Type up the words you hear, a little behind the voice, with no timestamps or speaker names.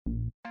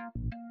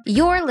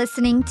You're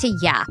listening to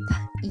Yap,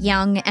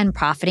 Young and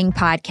Profiting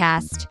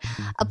Podcast,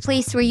 a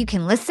place where you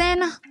can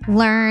listen,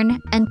 learn,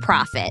 and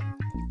profit.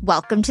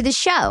 Welcome to the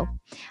show.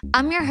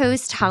 I'm your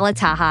host, Hala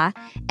Taha,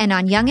 and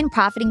on Young and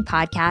Profiting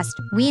Podcast,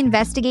 we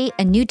investigate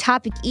a new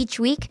topic each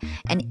week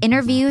and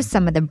interview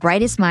some of the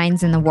brightest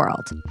minds in the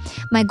world.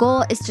 My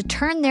goal is to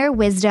turn their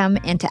wisdom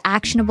into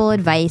actionable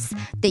advice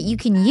that you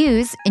can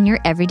use in your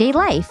everyday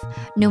life,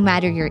 no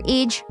matter your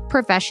age,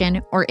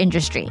 profession, or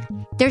industry.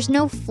 There's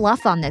no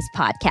fluff on this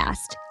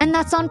podcast, and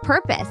that's on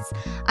purpose.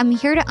 I'm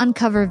here to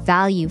uncover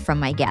value from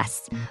my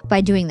guests by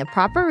doing the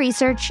proper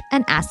research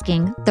and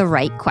asking the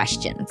right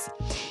questions.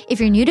 If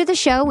you're new to the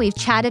show, we've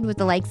chatted with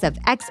the likes of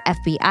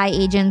ex-FBI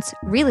agents,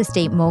 real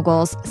estate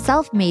moguls,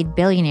 self-made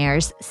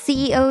billionaires,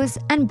 CEOs,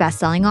 and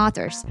best-selling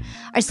authors.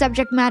 Our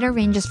subject matter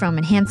ranges from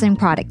enhancing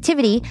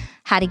productivity,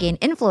 how to gain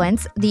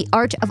influence, the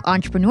art of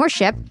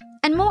entrepreneurship,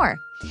 and more.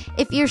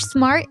 If you're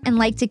smart and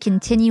like to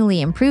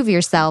continually improve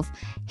yourself,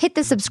 hit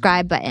the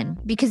subscribe button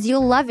because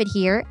you'll love it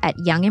here at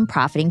Young and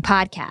Profiting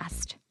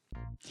Podcast.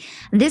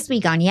 This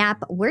week on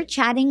Yap, we're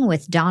chatting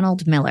with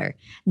Donald Miller.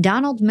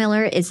 Donald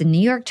Miller is a New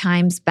York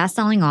Times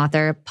bestselling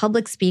author,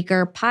 public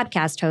speaker,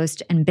 podcast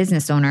host, and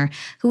business owner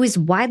who is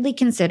widely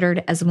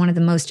considered as one of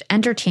the most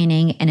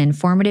entertaining and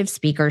informative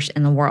speakers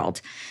in the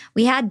world.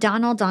 We had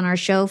Donald on our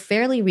show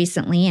fairly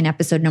recently in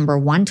episode number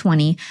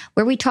 120,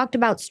 where we talked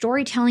about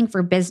storytelling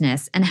for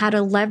business and how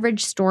to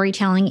leverage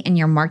storytelling in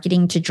your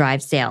marketing to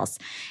drive sales.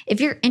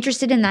 If you're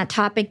interested in that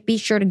topic, be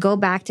sure to go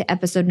back to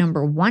episode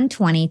number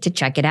 120 to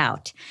check it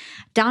out.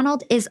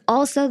 Donald is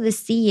also the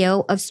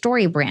CEO of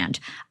StoryBrand,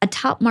 a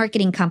top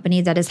marketing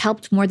company that has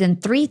helped more than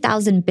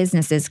 3,000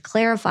 businesses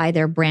clarify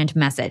their brand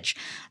message.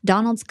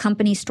 Donald's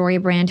company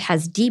StoryBrand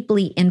has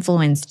deeply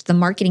influenced the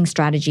marketing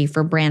strategy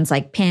for brands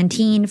like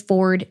Pantene,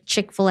 Ford,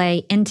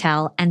 Chick-fil-A,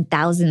 Intel, and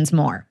thousands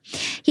more.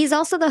 He's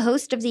also the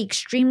host of the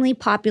extremely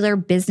popular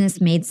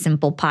Business Made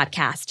Simple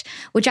podcast,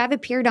 which I've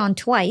appeared on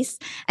twice,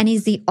 and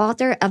he's the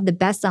author of the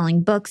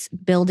best-selling books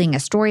Building a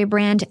Story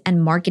Brand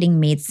and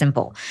Marketing Made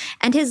Simple.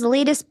 And his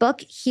latest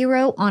book,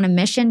 Hero on a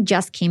Mission,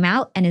 just came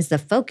out and is the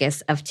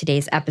focus of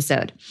today's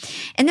episode.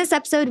 In this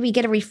episode, we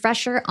get a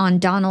refresher on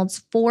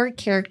Donald's 4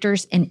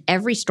 characters in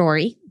every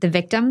story: the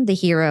victim, the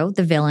hero,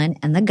 the villain,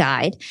 and the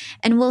guide.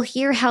 And we'll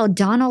hear how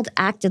Donald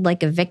acted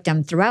like a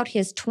victim throughout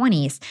his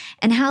 20s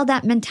and how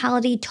that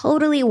mentality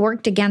totally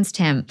worked against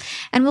him.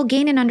 And we'll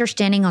gain an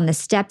understanding on the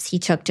steps he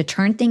took to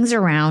turn things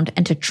around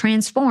and to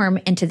transform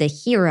into the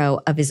hero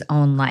of his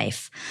own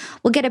life.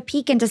 We'll get a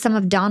peek into some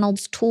of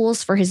Donald's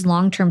tools for his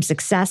long-term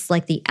success,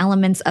 like the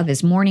elements of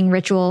his morning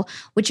ritual,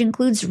 which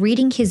includes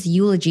reading his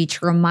eulogy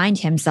to remind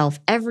himself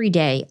every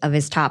day of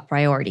his top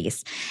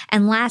priorities.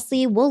 And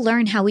lastly, we'll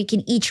learn how we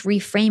can each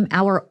reframe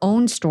our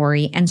own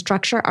story and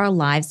structure our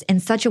lives in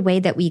such a way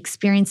that we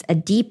experience a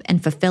deep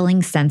and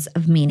fulfilling sense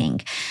of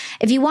meaning.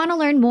 If you want to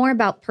learn more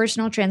about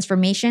personal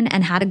transformation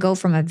and how to go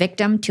from a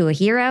victim to a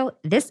hero,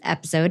 this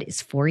episode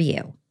is for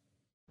you.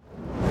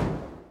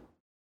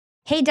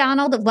 Hey,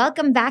 Donald,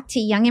 welcome back to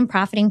Young and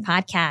Profiting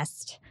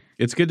Podcast.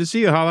 It's good to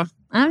see you, Hala.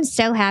 I'm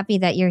so happy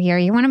that you're here.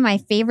 You're one of my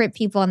favorite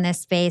people in this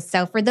space.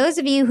 So for those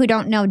of you who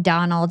don't know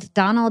Donald,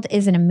 Donald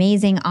is an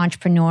amazing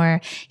entrepreneur.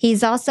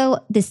 He's also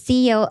the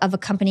CEO of a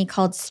company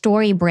called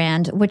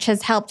StoryBrand, which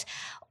has helped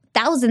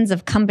thousands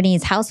of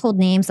companies, household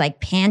names like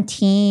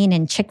Pantene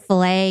and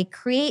Chick-fil-A,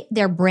 create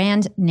their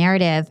brand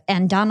narrative,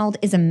 and Donald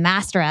is a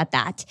master at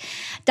that.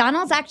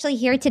 Donald's actually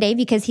here today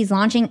because he's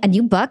launching a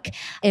new book.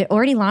 It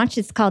already launched.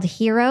 It's called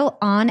Hero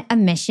on a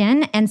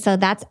Mission, and so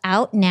that's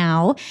out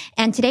now.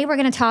 And today we're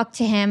going to talk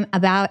to him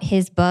about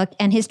his book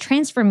and his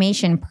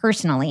transformation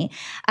personally.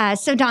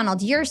 So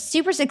Donald, you're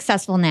super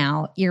successful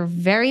now. You're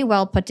very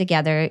well put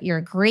together. You're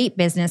a great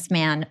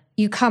businessman.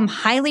 You come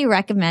highly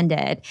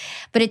recommended.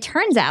 But it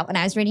turns out when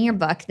I was reading your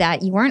book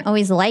that you weren't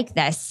always like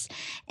this.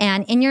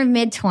 And in your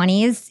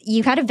mid-20s,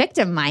 you had a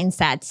victim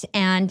mindset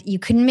and you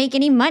couldn't make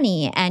any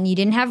money and you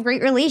didn't have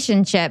great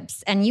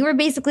relationships and you were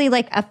basically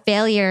like a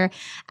failure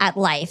at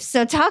life.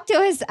 So talk to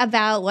us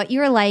about what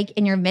you were like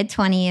in your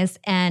mid-20s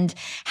and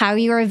how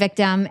you were a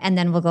victim, and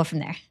then we'll go from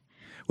there.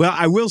 Well,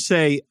 I will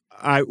say,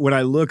 when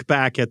I look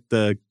back at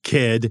the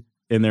kid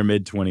in their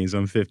mid-20s,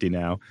 I'm 50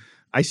 now,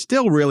 I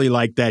still really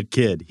like that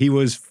kid. He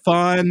was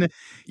fun.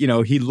 You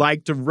know, he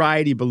liked to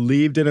write. He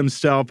believed in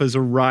himself as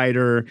a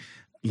writer.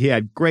 He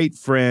had great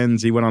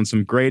friends. He went on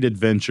some great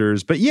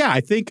adventures. But yeah,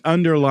 I think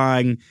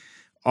underlying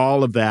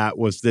all of that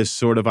was this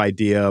sort of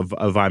idea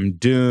of I'm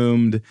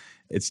doomed.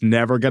 It's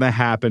never going to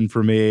happen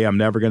for me. I'm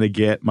never going to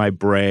get my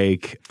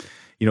break.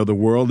 You know, the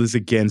world is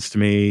against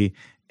me.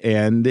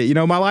 And, you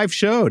know, my life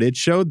showed. It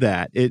showed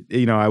that.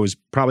 I was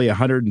probably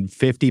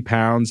 150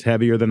 pounds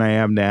heavier than I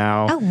am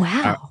now. Oh,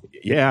 wow.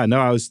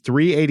 I was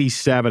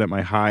 387 at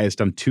my highest.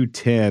 I'm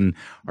 210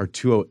 or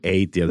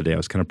 208 the other day. I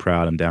was kind of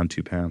proud. I'm down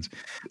 2 pounds.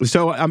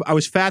 So I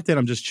was fat then.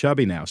 I'm just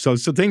chubby now. So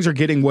things are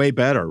getting way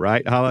better,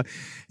 right, Hala?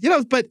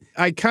 But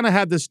I kind of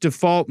had this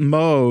default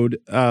mode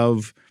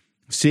of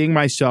seeing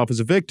myself as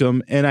a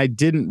victim, and I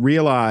didn't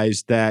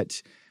realize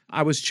that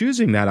I was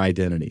choosing that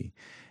identity.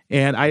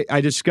 And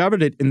I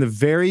discovered it in the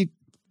very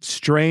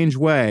strange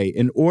way,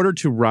 in order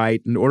to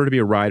write, in order to be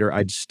a writer,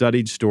 I'd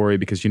studied story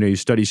because, you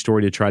study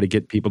story to try to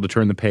get people to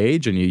turn the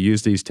page, and you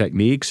use these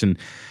techniques. And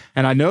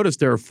I noticed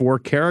there are 4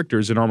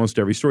 characters in almost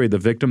every story: the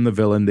victim, the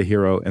villain, the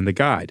hero, and the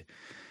guide.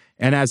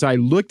 And as I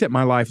looked at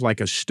my life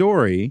like a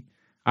story,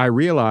 I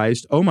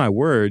realized, oh my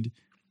word,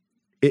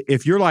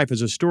 if your life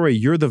is a story,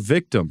 you're the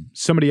victim.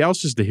 Somebody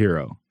else is the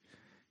hero.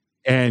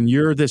 And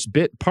you're this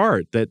bit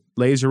part that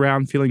lays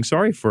around feeling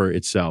sorry for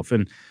itself.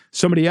 And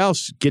somebody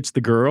else gets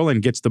the girl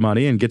and gets the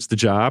money and gets the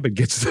job and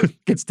gets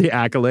the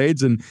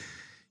accolades. And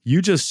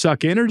you just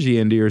suck energy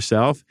into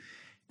yourself.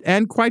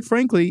 And quite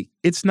frankly,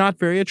 it's not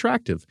very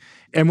attractive.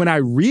 And when I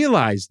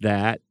realized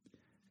that,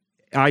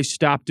 I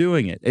stopped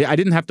doing it. I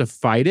didn't have to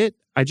fight it.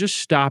 I just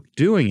stopped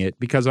doing it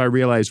because I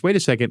realized, wait a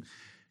second,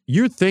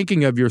 you're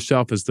thinking of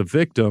yourself as the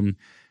victim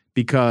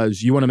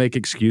because you want to make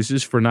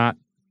excuses for not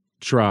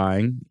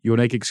trying. You want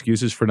to make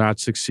excuses for not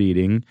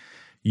succeeding.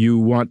 You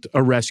want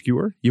a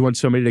rescuer. You want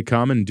somebody to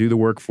come and do the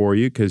work for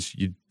you because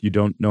you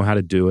don't know how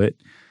to do it.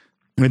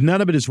 And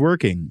none of it is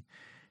working.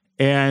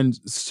 And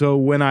so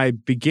when I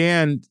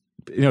began,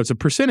 it's a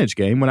percentage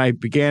game. When I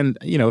began,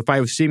 if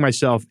I was seeing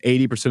myself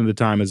 80% of the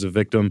time as a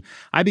victim,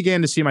 I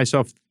began to see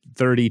myself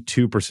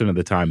 32% of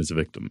the time as a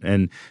victim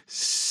and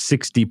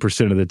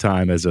 60% of the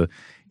time as a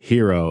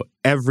hero.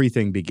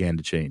 Everything began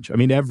to change. I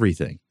mean,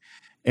 everything.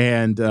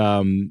 And,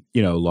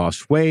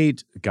 lost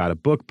weight, got a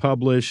book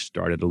published,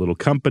 started a little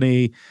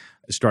company,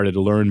 started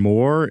to learn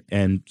more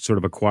and sort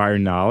of acquire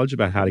knowledge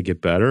about how to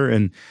get better.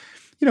 And,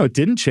 it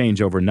didn't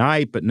change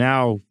overnight, but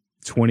now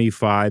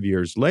 25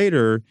 years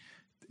later,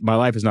 my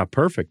life is not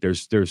perfect.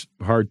 There's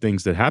hard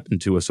things that happen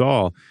to us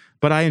all,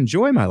 but I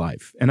enjoy my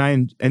life.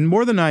 And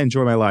more than I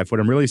enjoy my life, what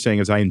I'm really saying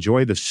is I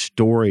enjoy the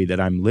story that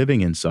I'm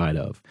living inside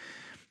of.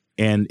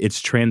 And it's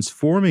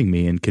transforming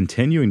me and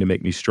continuing to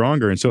make me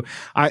stronger. And so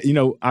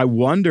I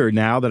wonder,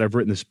 now that I've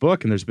written this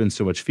book and there's been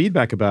so much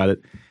feedback about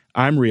it,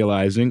 I'm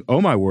realizing,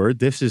 oh my word,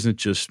 this isn't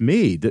just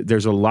me.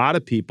 There's a lot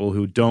of people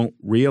who don't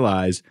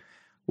realize,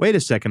 wait a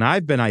second,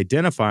 I've been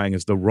identifying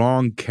as the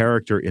wrong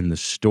character in the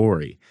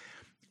story.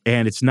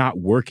 And it's not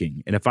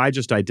working. And if I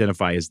just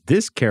identify as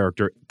this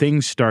character,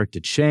 things start to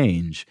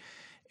change.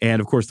 And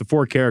of course, the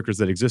 4 characters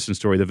that exist in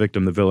story, the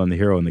victim, the villain, the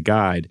hero, and the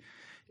guide,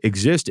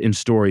 exist in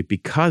story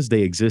because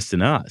they exist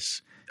in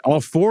us.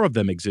 All 4 of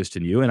them exist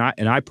in you, and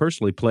I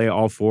personally play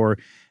all 4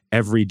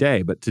 every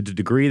day. But to the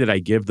degree that I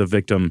give the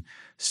victim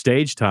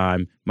stage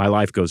time, my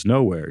life goes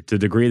nowhere. To the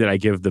degree that I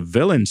give the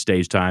villain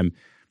stage time,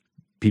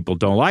 people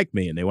don't like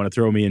me and they want to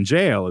throw me in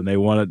jail and they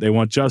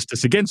want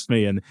justice against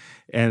me.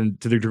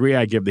 And to the degree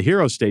I give the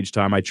hero stage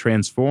time, I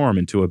transform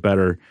into a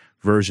better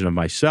version of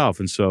myself.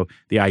 And so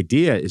the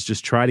idea is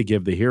just try to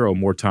give the hero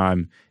more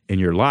time in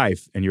your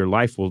life, and your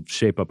life will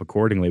shape up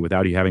accordingly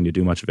without you having to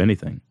do much of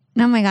anything.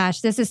 Oh my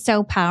gosh, this is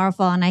so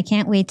powerful. And I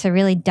can't wait to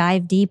really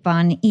dive deep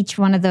on each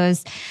one of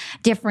those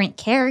different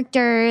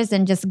characters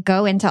and just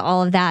go into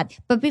all of that.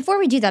 But before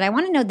we do that, I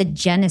want to know the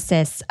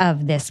genesis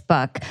of this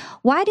book.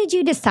 Why did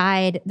you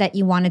decide that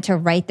you wanted to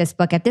write this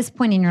book at this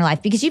point in your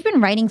life? Because you've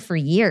been writing for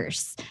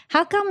years.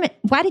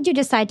 Why did you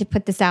decide to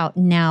put this out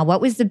now?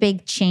 What was the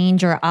big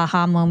change or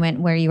aha moment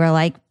where you were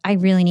like, I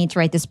really need to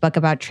write this book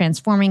about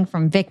transforming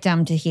from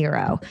victim to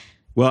hero?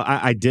 Well,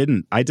 I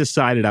didn't. I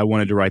decided I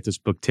wanted to write this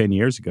book 10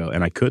 years ago,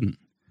 and I couldn't.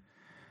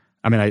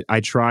 I mean, I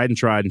tried and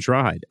tried and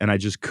tried, and I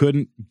just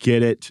couldn't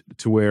get it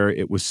to where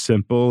it was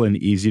simple and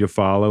easy to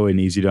follow and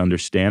easy to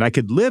understand. I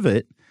could live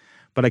it,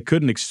 but I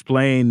couldn't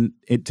explain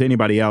it to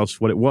anybody else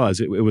what it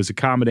was. It was a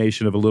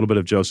combination of a little bit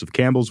of Joseph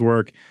Campbell's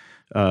work,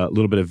 a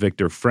little bit of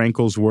Viktor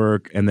Frankl's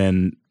work, and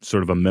then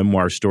sort of a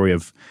memoir story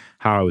of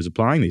how I was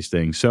applying these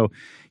things. So,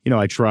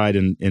 I tried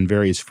in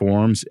various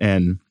forms,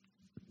 and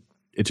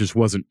it just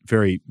wasn't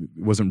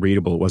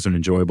readable. It wasn't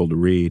enjoyable to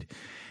read.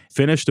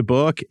 Finished the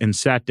book and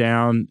sat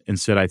down and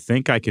said, I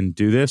think I can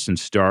do this, and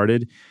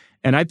started.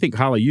 And I think,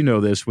 Holly, you know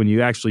this, when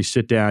you actually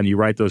sit down, you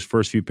write those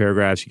first few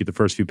paragraphs, you get the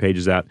first few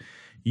pages out,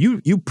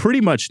 you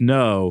pretty much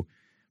know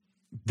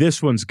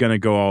this one's going to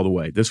go all the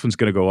way. This one's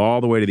going to go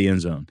all the way to the end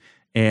zone.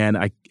 And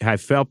I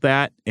felt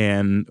that,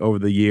 and over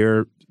the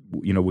year,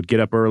 would get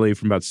up early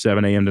from about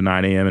 7 a.m. to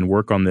 9 a.m. and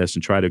work on this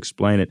and try to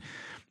explain it.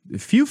 A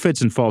few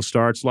fits and false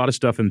starts, a lot of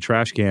stuff in the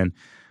trash can,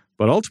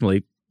 but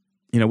ultimately,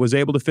 was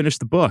able to finish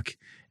the book.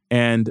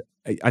 And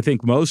I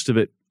think most of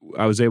it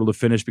I was able to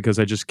finish because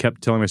I just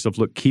kept telling myself,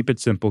 look, keep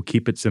it simple,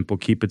 keep it simple,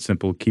 keep it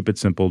simple, keep it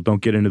simple.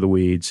 Don't get into the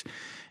weeds.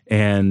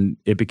 And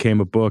it became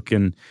a book,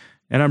 and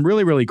I'm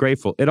really, really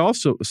grateful.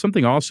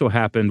 Something also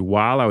happened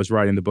while I was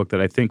writing the book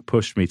that I think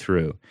pushed me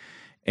through.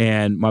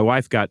 And my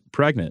wife got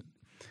pregnant,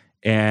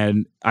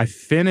 and I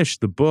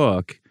finished the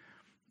book,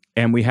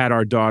 and we had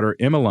our daughter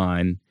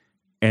Emmeline.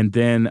 And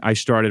then I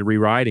started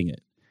rewriting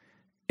it.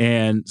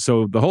 And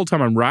so the whole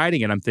time I'm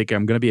writing it, I'm thinking,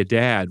 I'm going to be a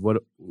dad. What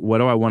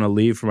do I want to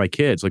leave for my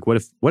kids? Like, what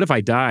if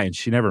I die and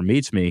she never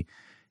meets me?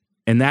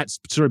 And that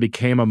sort of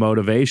became a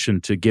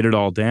motivation to get it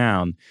all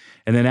down.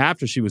 And then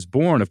after she was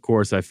born, of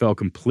course, I fell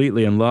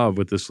completely in love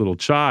with this little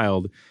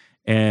child.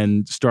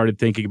 and started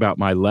thinking about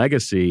my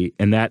legacy.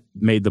 And that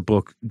made the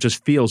book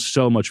just feel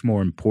so much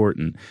more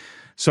important.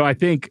 So I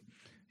think,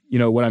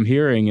 what I'm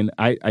hearing, and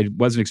I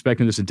wasn't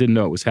expecting this and didn't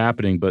know it was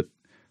happening, but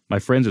my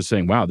friends are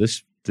saying, wow,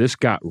 this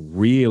got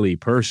really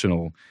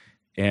personal.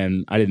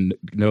 And I didn't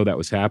know that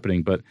was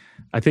happening. But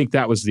I think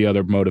that was the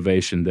other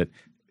motivation, that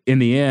in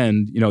the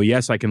end,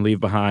 yes, I can leave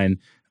behind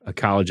a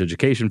college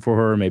education for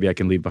her. Maybe I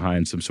can leave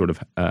behind some sort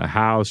of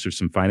house or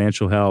some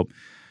financial help.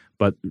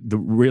 But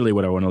really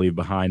what I want to leave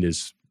behind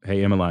is,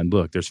 hey, Emmeline,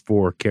 look, there's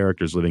 4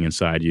 characters living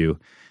inside you,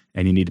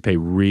 and you need to pay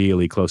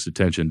really close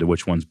attention to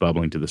which one's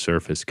bubbling to the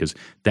surface, because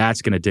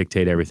that's going to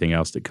dictate everything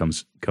else that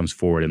comes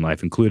forward in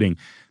life, including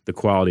the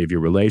quality of your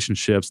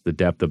relationships, the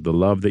depth of the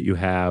love that you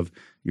have,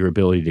 your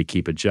ability to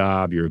keep a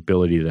job, your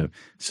ability to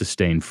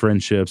sustain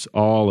friendships.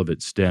 All of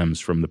it stems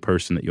from the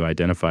person that you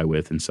identify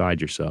with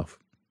inside yourself.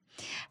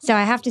 So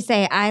I have to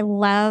say, I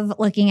love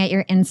looking at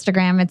your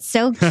Instagram. It's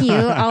so cute.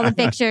 All the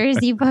pictures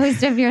you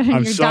post of your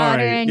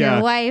daughter and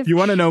your wife. If you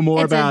want to know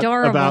more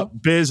adorable.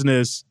 about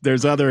business,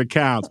 there's other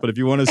accounts. But if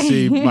you want to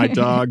see my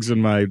dogs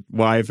and my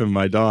wife and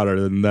my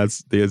daughter, then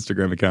that's the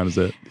Instagram account is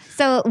it.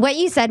 So what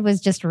you said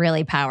was just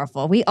really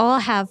powerful. We all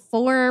have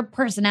 4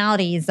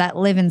 personalities that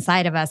live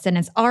inside of us, and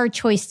it's our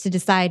choice to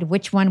decide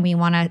which one we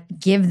want to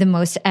give the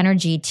most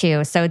energy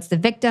to. So it's the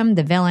victim,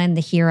 the villain,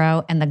 the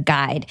hero, and the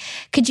guide.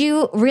 Could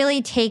you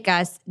really take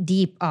us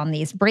deep on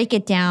these? Break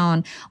it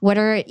down. What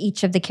are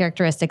each of the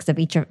characteristics of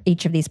each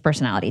of these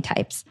personality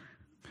types?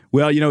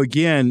 Well,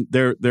 again,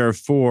 there are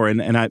 4,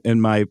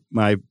 and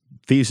my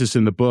thesis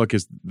in the book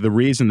is the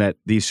reason that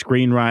these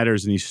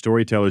screenwriters and these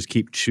storytellers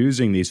keep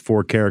choosing these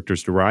 4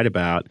 characters to write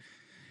about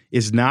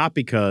is not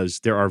because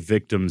there are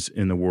victims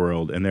in the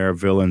world and there are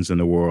villains in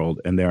the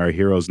world and there are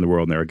heroes in the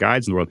world and there are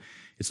guides in the world.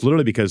 It's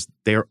literally because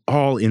they're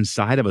all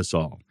inside of us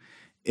all.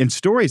 In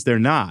stories, they're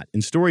not.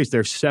 In stories,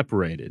 they're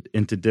separated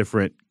into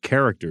different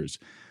characters.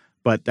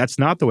 But that's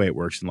not the way it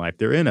works in life.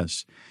 They're in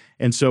us.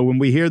 And so when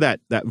we hear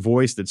that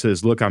voice that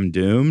says, look, I'm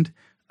doomed,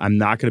 I'm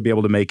not going to be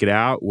able to make it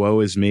out,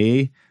 woe is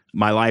me,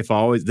 my life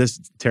always, this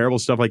terrible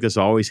stuff like this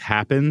always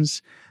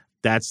happens,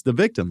 that's the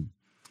victim.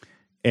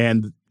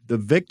 And the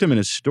victim in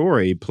a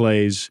story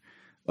plays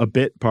a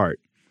bit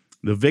part.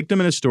 The victim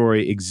in a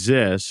story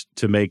exists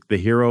to make the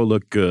hero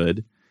look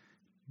good,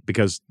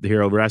 because the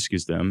hero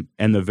rescues them,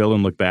 and the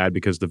villain look bad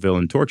because the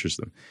villain tortures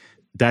them.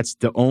 That's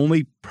the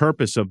only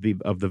purpose of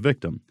the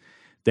victim.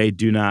 They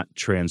do not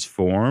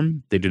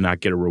transform. They do not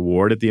get a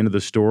reward at the end of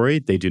the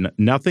story.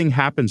 Nothing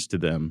happens to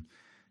them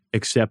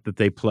except that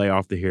they play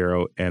off the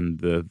hero and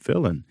the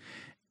villain.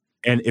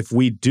 And if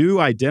we do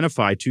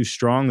identify too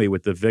strongly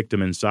with the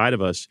victim inside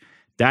of us,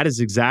 that is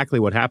exactly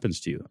what happens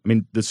to you. I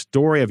mean, the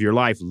story of your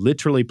life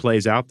literally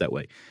plays out that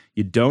way.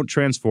 You don't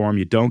transform.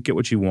 You don't get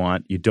what you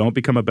want. You don't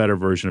become a better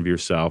version of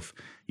yourself.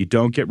 You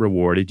don't get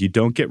rewarded. You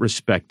don't get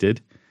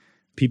respected.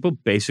 People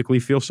basically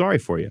feel sorry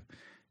for you.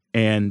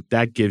 And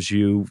that gives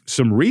you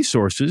some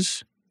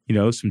resources,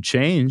 some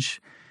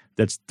change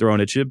that's thrown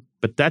at you,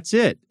 but that's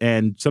it.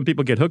 And some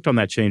people get hooked on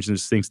that change and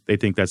they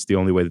think that's the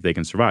only way that they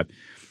can survive.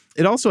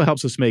 It also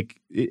helps us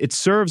it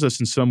serves us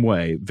in some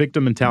way.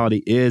 Victim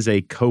mentality is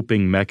a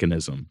coping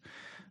mechanism.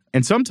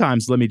 And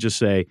sometimes, let me just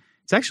say,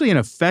 it's actually an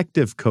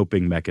effective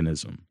coping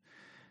mechanism.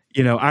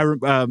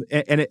 And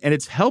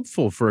it's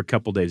helpful for a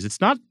couple days.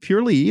 It's not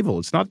purely evil.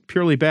 It's not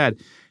purely bad.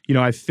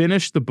 I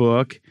finished the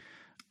book.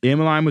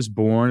 Emmeline was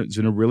born. It was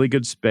in a really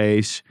good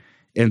space.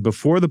 And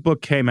before the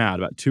book came out,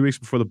 about 2 weeks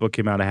before the book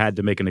came out, I had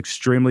to make an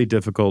extremely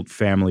difficult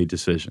family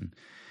decision.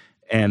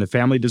 And the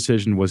family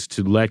decision was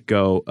to let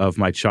go of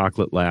my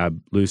chocolate lab,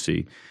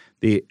 Lucy.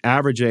 The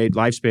average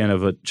lifespan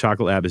of a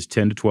chocolate lab is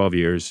 10 to 12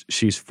 years.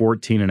 She's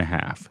 14 and a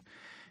half.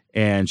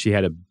 And she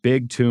had a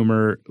big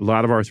tumor, a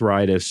lot of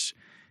arthritis,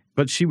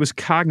 but she was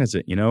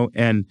cognizant,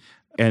 and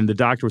the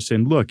doctor was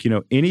saying, look,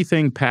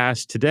 anything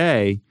past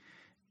today,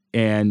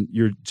 and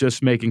you're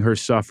just making her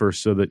suffer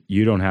so that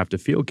you don't have to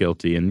feel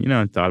guilty. And,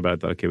 I thought,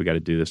 okay, we got to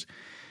do this.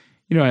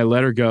 I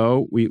let her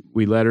go. We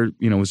let her,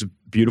 it was a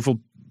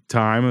beautiful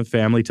time, a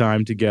family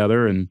time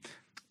together, and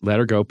let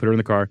her go, put her in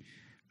the car.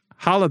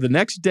 Hala, the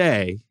next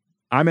day,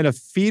 I'm in a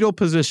fetal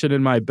position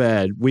in my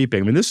bed,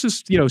 weeping. I mean, this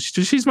is,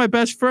 she's my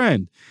best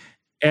friend.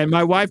 And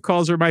my wife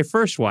calls her my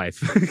first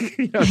wife.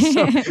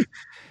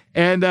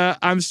 And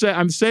I'm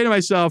saying to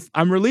myself,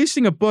 I'm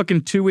releasing a book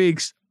in 2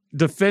 weeks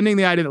defending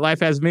the idea that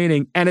life has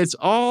meaning, and it's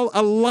all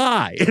a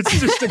lie. It's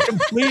just a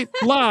complete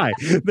lie.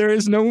 There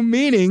is no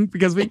meaning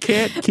because we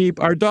can't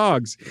keep our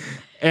dogs.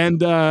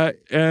 And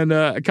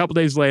a couple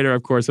days later,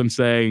 of course, I'm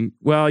saying,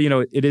 well,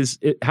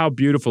 how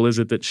beautiful is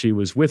it that she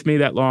was with me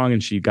that long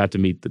and she got to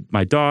meet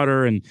my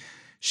daughter, and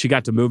she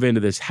got to move into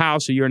this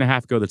house a year and a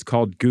half ago that's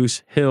called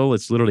Goose Hill.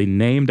 It's literally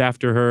named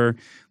after her,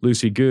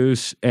 Lucy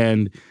Goose.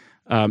 And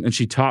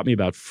she taught me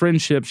about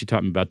friendship. She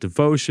taught me about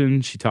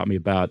devotion. She got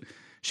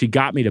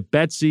me to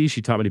Betsy.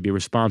 She taught me to be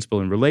responsible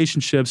in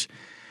relationships.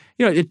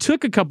 It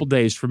took a couple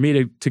days for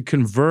me to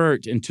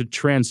convert and to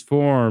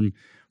transform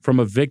from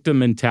a victim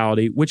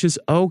mentality, which is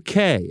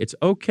okay. It's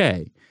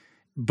okay.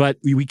 But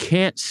we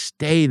can't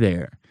stay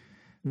there.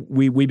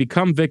 we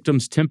become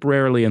victims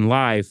temporarily in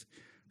life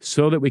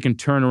so that we can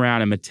turn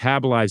around and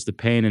metabolize the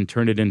pain and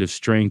turn it into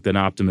strength and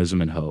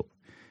optimism and hope.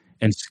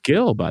 And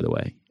skill, by the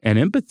way, and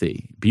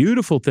empathy.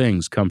 Beautiful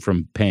things come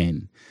from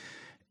pain.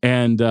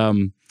 And,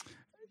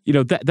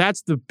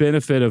 that's the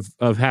benefit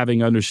of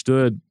having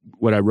understood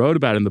what I wrote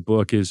about in the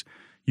book is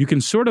you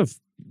can sort of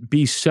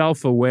be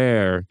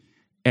self-aware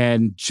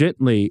and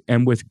gently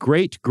and with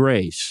great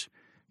grace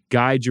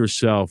guide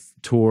yourself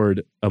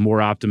toward a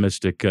more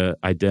optimistic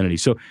identity.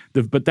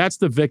 But that's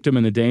the victim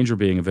and the danger of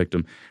being a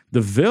victim.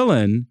 The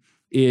villain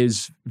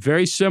is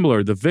very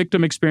similar. The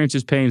victim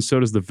experiences pain, so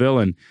does the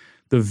villain.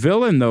 The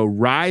villain, though,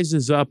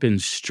 rises up in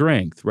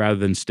strength rather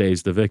than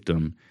stays the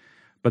victim.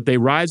 But they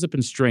rise up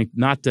in strength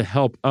not to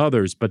help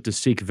others, but to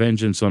seek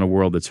vengeance on a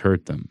world that's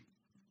hurt them.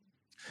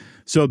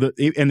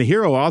 And the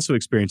hero also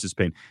experiences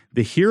pain.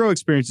 The hero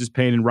experiences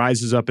pain and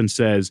rises up and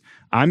says,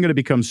 I'm going to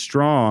become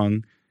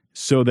strong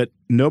so that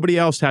nobody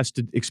else has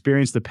to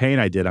experience the pain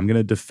I did. I'm going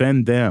to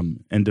defend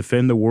them and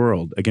defend the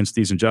world against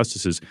these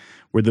injustices.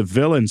 Where the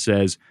villain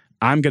says,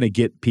 I'm going to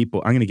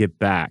get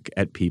back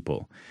at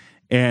people.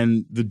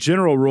 And the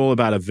general rule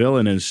about a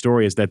villain in a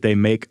story is that they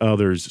make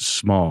others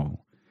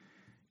small.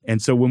 And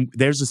so when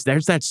there's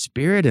that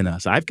spirit in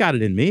us. I've got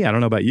it in me. I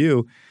don't know about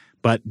you,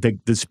 but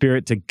the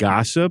spirit to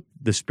gossip,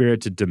 the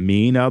spirit to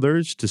demean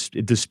others,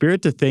 the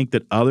spirit to think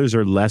that others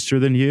are lesser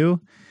than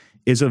you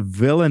is a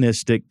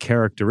villainistic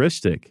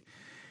characteristic.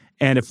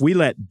 And if we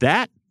let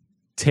that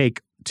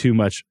take too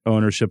much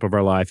ownership of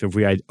our life, if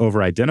we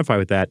over-identify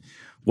with that,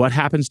 what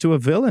happens to a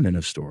villain in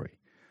a story?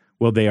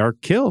 Well, they are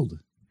killed.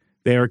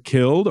 They are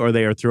killed or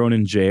they are thrown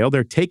in jail.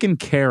 They're taken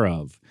care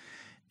of.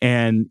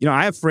 And,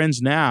 I have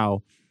friends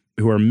now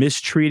who are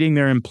mistreating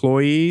their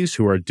employees,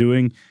 who are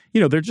doing,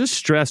 they're just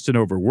stressed and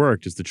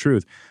overworked is the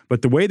truth.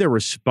 But the way they're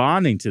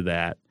responding to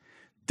that,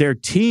 their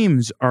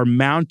teams are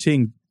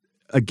mounting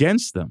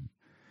against them.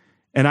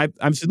 And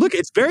I'm saying, look,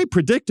 it's very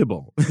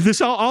predictable.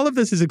 All of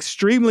this is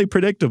extremely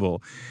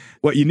predictable.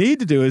 What you need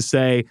to do is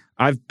say,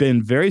 I've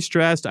been very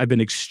stressed. I've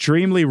been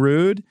extremely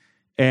rude.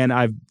 And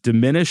I've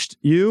diminished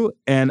you,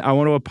 and I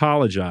want to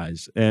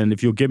apologize. And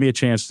if you'll give me a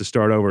chance to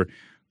start over,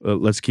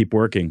 let's keep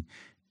working.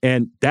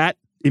 And that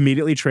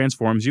immediately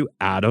transforms you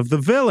out of the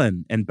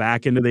villain and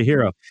back into the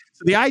hero.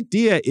 So the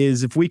idea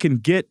is if we can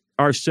get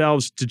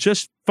ourselves to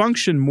just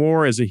function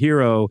more as a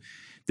hero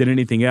than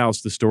anything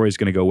else, the story is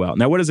going to go well.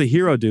 Now, what does a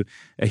hero do?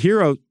 A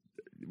hero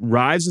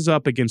rises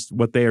up against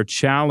what they are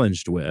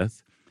challenged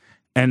with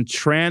and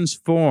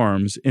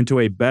transforms into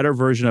a better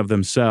version of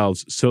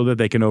themselves so that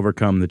they can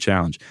overcome the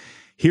challenge.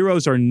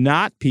 Heroes are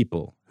not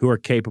people who are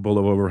capable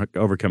of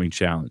overcoming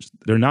challenge.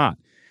 They're not.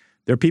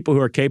 They're people who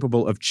are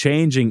capable of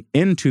changing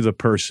into the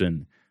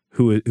person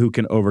who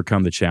can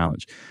overcome the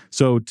challenge.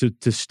 So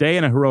to stay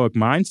in a heroic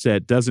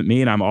mindset doesn't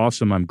mean I'm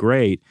awesome, I'm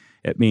great.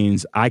 It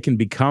means I can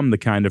become the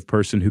kind of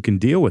person who can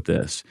deal with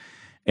this.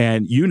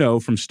 And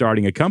from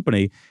starting a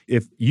company,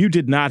 if you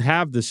did not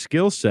have the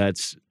skill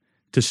sets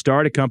to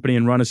start a company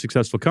and run a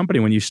successful company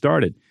when you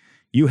started,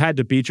 you had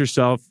to beat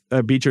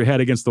your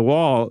head against the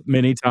wall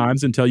many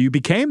times until you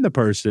became the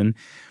person.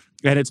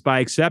 And it's by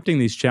accepting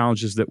these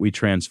challenges that we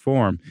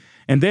transform.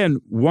 And then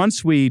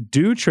once we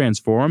do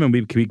transform and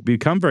we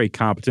become very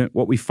competent,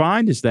 what we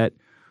find is that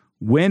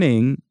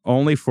winning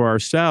only for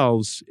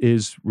ourselves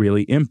is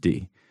really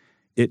empty.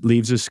 It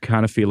leaves us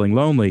kind of feeling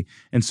lonely.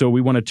 And so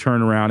we want to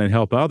turn around and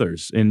help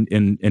others. And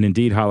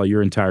indeed, Hala,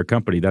 your entire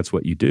company, that's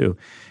what you do.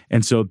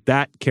 And so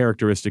that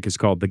characteristic is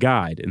called the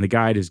guide. And the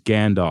guide is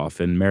Gandalf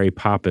and Mary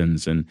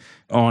Poppins and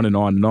on and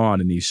on and on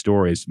in these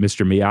stories.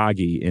 Mr.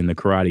 Miyagi in The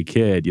Karate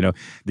Kid,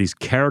 these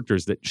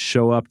characters that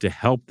show up to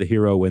help the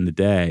hero win the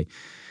day.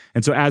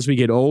 And so as we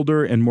get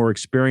older and more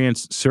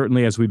experienced,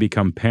 certainly as we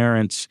become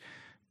parents,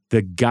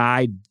 the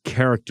guide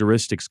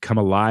characteristics come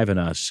alive in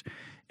us.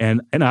 And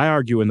I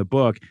argue in the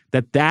book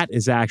that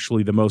is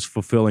actually the most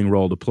fulfilling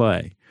role to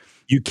play.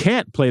 You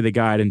can't play the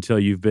guide until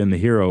you've been the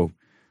hero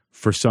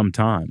for some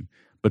time,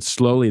 but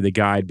slowly the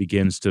guide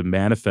begins to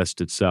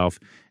manifest itself,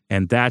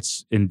 and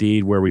that's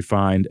indeed where we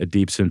find a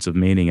deep sense of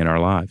meaning in our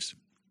lives.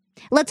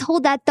 Let's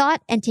hold that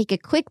thought and take a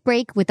quick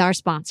break with our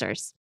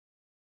sponsors.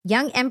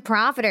 Young and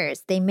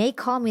Profiters, they may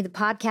call me the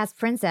podcast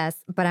princess,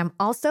 but I'm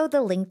also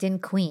the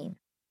LinkedIn queen.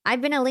 I've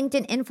been a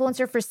LinkedIn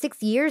influencer for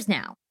 6 years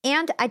now,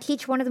 and I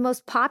teach one of the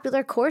most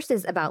popular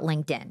courses about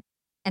LinkedIn.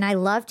 And I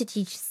love to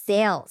teach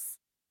sales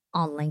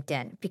on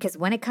LinkedIn because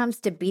when it comes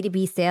to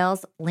B2B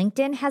sales,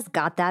 LinkedIn has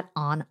got that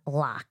on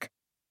lock.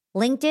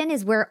 LinkedIn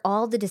is where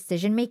all the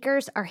decision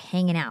makers are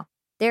hanging out.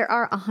 There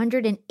are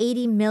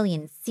 180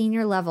 million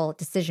senior level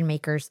decision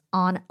makers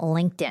on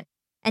LinkedIn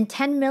and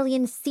 10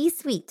 million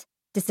C-suite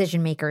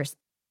decision makers.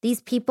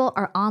 These people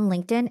are on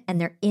LinkedIn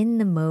and they're in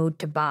the mode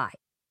to buy.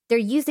 They're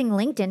using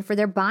LinkedIn for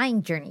their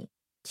buying journey,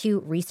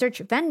 to research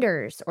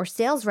vendors or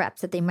sales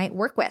reps that they might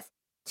work with,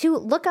 to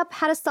look up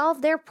how to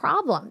solve their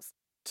problems,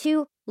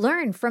 to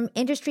learn from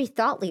industry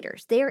thought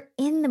leaders. They are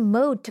in the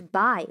mode to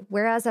buy,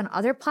 whereas on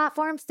other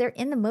platforms, they're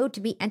in the mode to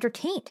be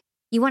entertained.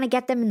 You want to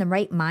get them in the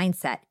right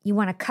mindset. You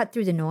want to cut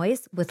through the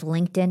noise with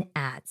LinkedIn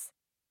ads.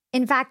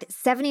 In fact,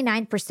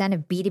 79%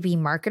 of B2B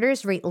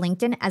marketers rate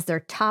LinkedIn as their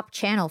top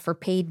channel for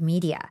paid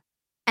media.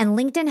 And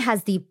LinkedIn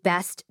has the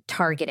best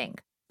targeting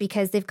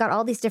because they've got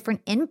all these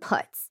different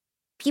inputs.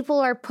 People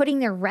are putting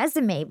their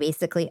resume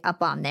basically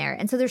up on there.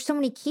 And so there's so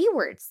many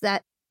keywords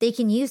that they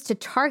can use to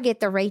target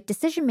the right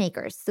decision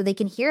makers so they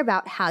can hear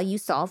about how you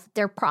solve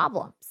their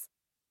problems.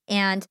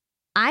 And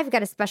I've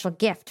got a special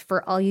gift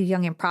for all you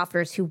young and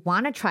profiters who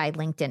want to try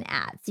LinkedIn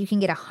ads. You can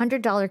get a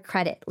 $100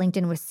 credit.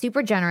 LinkedIn was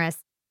super generous.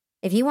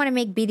 If you want to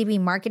make B2B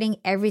marketing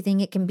everything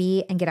it can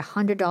be and get a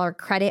 $100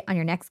 credit on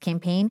your next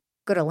campaign,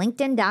 go to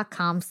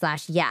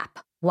linkedin.com/yap,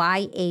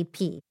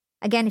 Y-A-P.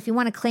 Again, if you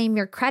want to claim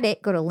your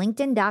credit, go to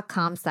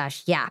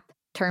linkedin.com/yap.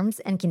 Terms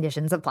and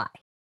conditions apply.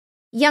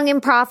 Young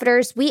and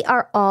profiters, we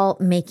are all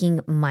making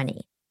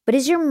money. But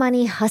is your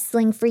money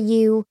hustling for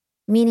you?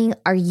 Meaning,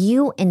 are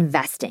you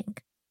investing?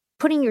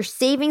 Putting your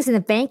savings in the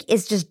bank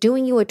is just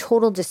doing you a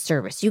total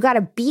disservice. You got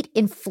to beat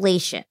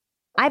inflation.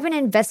 I've been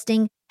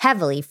investing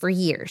heavily for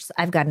years.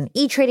 I've got an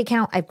E-Trade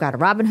account. I've got a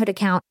Robinhood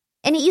account.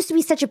 And it used to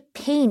be such a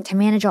pain to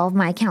manage all of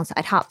my accounts.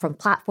 I'd hop from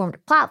platform to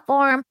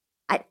platform.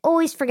 I'd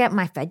always forget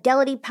my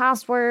Fidelity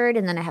password,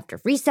 and then I have to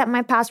reset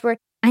my password.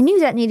 I knew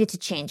that needed to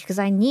change because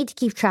I need to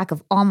keep track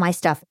of all my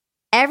stuff.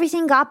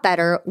 Everything got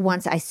better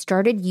once I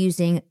started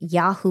using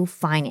Yahoo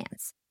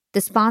Finance,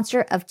 the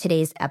sponsor of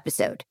today's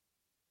episode.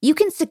 You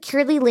can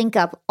securely link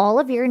up all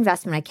of your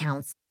investment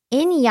accounts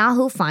in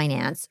Yahoo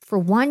Finance for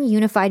one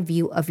unified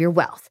view of your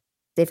wealth.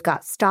 They've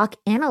got stock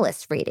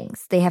analyst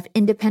ratings. They have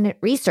independent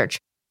research.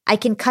 I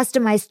can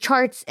customize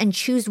charts and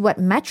choose what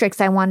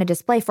metrics I want to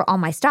display for all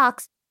my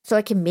stocks so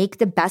I can make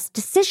the best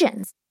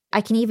decisions.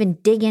 I can even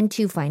dig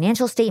into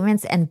financial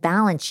statements and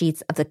balance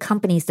sheets of the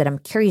companies that I'm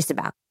curious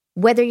about.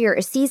 Whether you're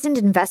a seasoned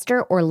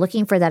investor or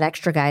looking for that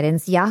extra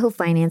guidance, Yahoo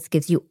Finance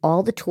gives you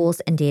all the tools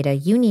and data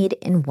you need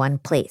in one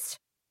place.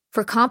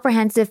 For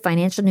comprehensive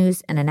financial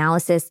news and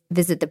analysis,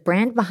 visit the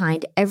brand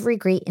behind every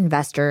great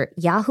investor,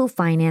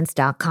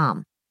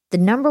 yahoofinance.com, the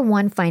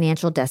 #1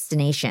 financial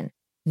destination,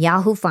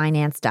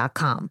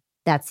 yahoofinance.com.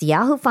 That's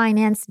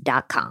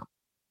yahoofinance.com.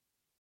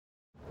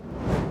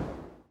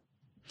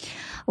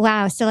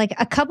 Wow. So like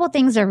a couple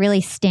things are really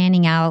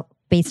standing out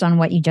based on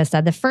what you just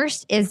said. The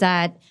first is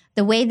that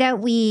the way that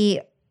we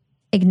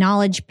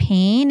acknowledge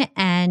pain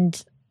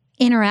and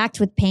interact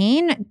with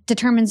pain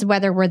determines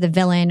whether we're the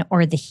villain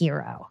or the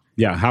hero.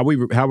 Yeah, how we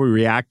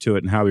react to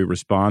it and how we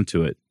respond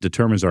to it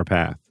determines our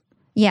path.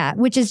 Yeah,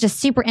 which is just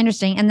super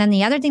interesting. And then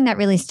the other thing that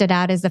really stood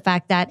out is the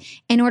fact that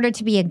in order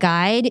to be a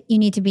guide, you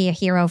need to be a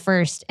hero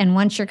first. And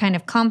once you're kind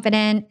of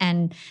confident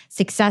and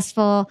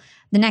successful,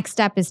 the next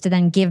step is to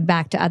then give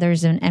back to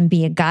others and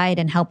be a guide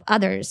and help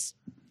others,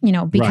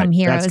 become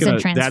heroes and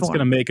transform. That's going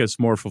to make us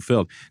more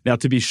fulfilled. Now,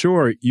 to be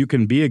sure, you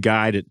can be a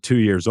guide at 2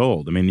 years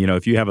old. I mean,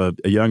 if you have a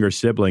younger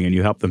sibling and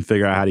you help them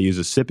figure out how to use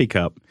a sippy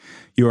cup,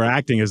 you are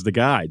acting as the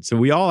guide. So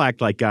we all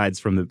act like guides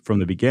from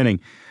the beginning.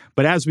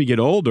 But as we get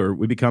older,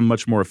 we become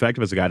much more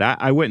effective as a guide.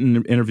 I went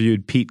and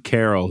interviewed Pete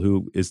Carroll,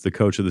 who is the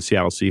coach of the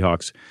Seattle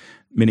Seahawks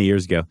many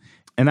years ago.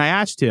 And I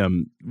asked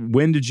him,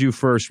 when did you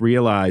first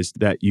realize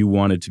that you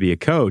wanted to be a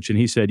coach? And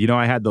he said,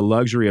 I had the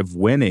luxury of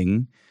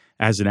winning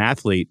as an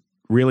athlete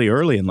really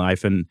early in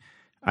life. And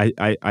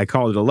I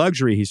call it a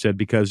luxury, he said,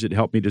 because it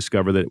helped me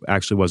discover that it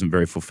actually wasn't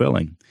very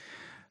fulfilling.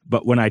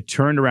 But when I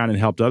turned around and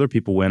helped other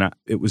people win,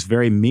 it was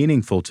very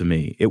meaningful to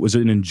me. It was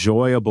an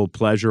enjoyable,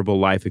 pleasurable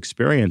life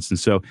experience. And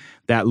so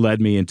that led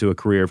me into a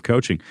career of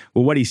coaching.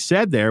 Well, what he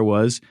said there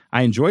was,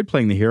 I enjoyed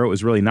playing the hero. It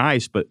was really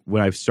nice. But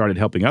when I started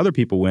helping other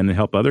people win and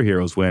help other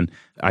heroes win,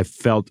 I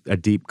felt a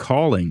deep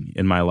calling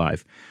in my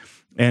life.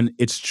 And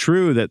it's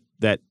true that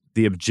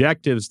the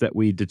objectives that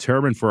we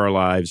determine for our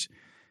lives,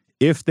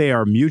 if they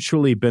are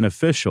mutually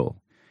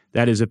beneficial,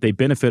 that is, if they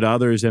benefit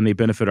others and they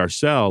benefit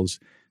ourselves,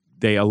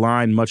 they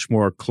align much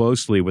more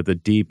closely with a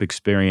deep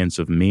experience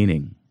of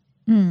meaning.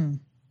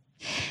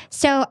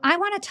 So I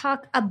want to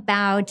talk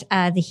about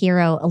the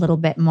hero a little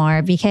bit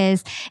more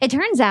because it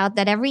turns out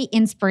that every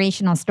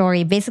inspirational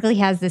story basically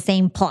has the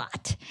same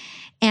plot.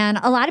 And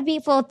a lot of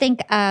people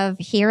think of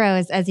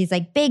heroes as these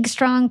like big,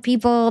 strong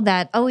people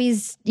that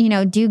always,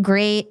 do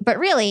great. But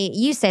really,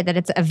 you say that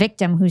it's a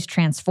victim who's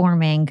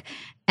transforming.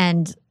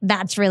 And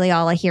that's really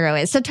all a hero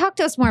is. So talk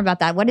to us more about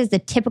that. What is the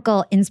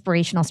typical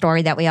inspirational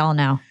story that we all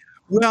know?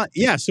 Well,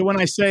 yeah. So when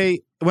I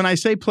say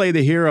play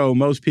the hero,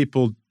 most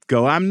people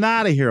go, I'm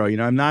not a hero.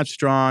 I'm not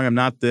strong. I'm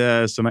not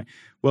this.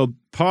 Well,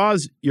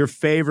 pause your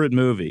favorite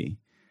movie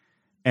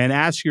and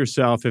ask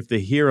yourself if the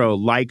hero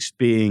likes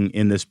being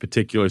in this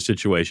particular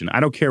situation. I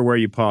don't care where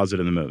you pause it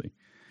in the movie.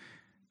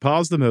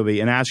 Pause the movie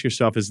and ask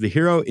yourself, is the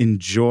hero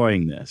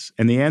enjoying this?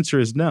 And the answer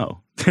is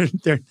no.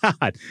 They're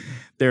not.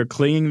 They're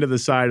clinging to the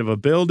side of a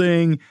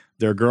building.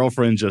 Their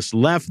girlfriend just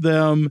left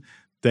them.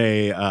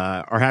 They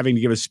are having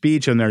to give a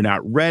speech and they're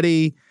not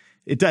ready.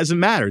 It doesn't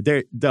matter.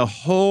 The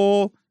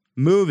whole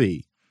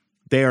movie,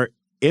 they are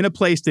in a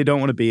place they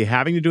don't want to be,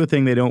 having to do a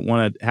thing they don't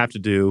want to have to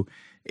do,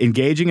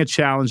 engaging a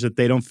challenge that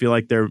they don't feel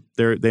like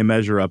they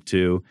measure up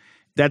to.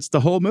 That's the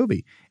whole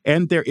movie.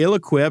 And they're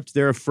ill-equipped.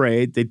 They're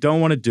afraid. They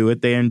don't want to do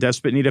it. They're in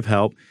desperate need of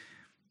help.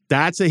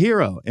 That's a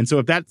hero. And so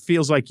if that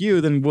feels like you,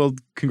 then well,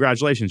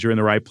 congratulations, you're in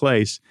the right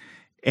place.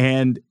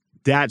 And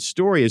that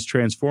story is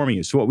transforming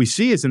you. So what we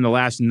see is in the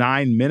last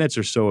 9 minutes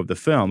or so of the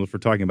film, if we're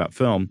talking about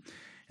film,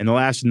 in the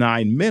last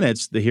 9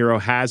 minutes, the hero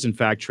has in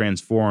fact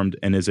transformed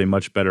and is a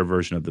much better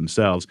version of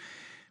themselves.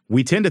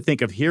 We tend to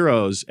think of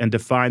heroes and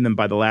define them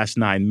by the last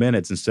 9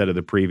 minutes instead of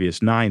the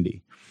previous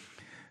 90.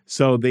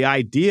 So the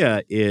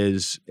idea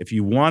is if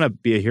you want to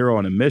be a hero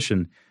on a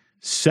mission,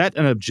 set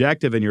an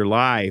objective in your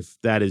life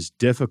that is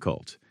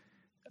difficult,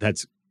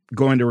 that's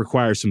going to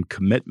require some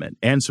commitment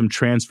and some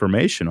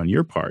transformation on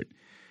your part,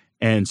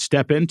 and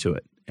step into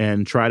it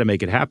and try to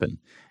make it happen.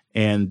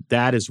 And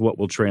that is what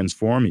will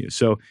transform you.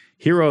 So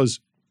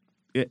heroes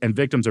and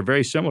victims are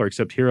very similar,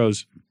 except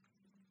heroes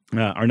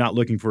are not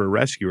looking for a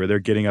rescuer. They're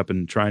getting up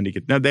and trying to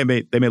get. Now they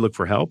may look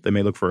for help. They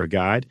may look for a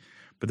guide,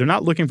 but they're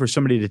not looking for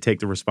somebody to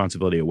take the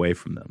responsibility away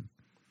from them.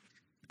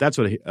 That's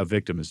what a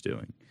victim is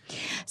doing.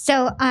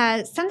 So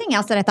something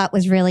else that I thought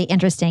was really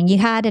interesting, you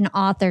had an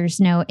author's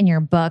note in your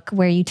book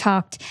where you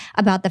talked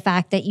about the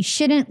fact that you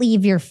shouldn't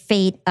leave your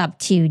fate up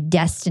to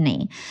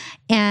destiny.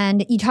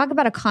 And you talk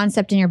about a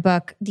concept in your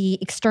book, the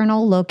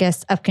external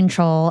locus of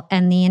control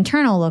and the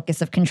internal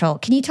locus of control.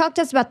 Can you talk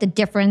to us about the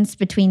difference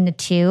between the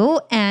two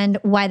and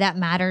why that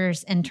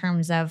matters in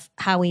terms of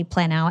how we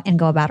plan out and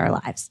go about our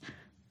lives?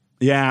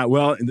 Yeah,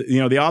 well,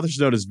 the author's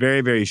note is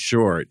very, very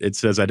short. It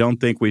says, I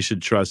don't think we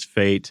should trust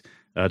fate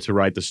to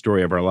write the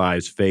story of our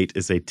lives. Fate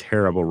is a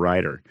terrible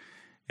writer.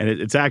 And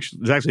it's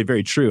actually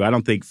very true. I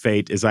don't think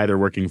fate is either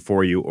working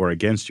for you or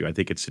against you. I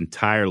think it's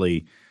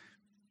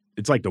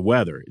like the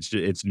weather.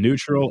 It's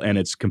neutral and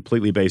it's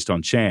completely based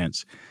on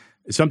chance.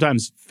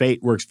 Sometimes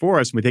fate works for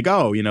us and we think,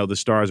 the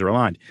stars are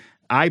aligned.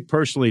 I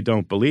personally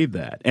don't believe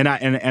that. And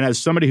as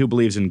somebody who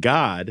believes in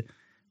God,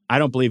 I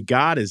don't believe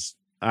God is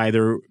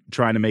either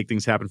trying to make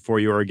things happen for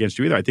you or against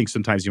you either. I think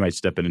sometimes you might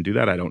step in and do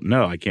that. I don't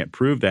know. I can't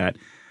prove that.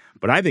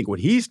 But I think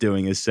what he's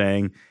doing is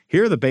saying,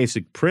 here are the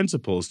basic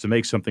principles to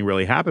make something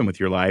really happen with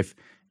your life,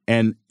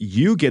 and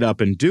you get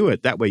up and do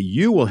it. That way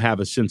you will have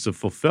a sense of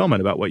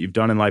fulfillment about what you've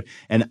done in life.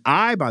 And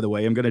I, by the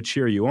way, am going to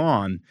cheer you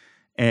on.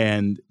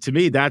 And to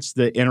me, that's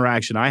the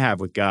interaction I have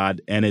with God.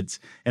 And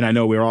I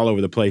know we're all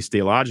over the place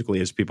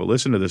theologically as people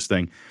listen to this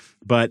thing.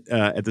 But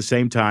at the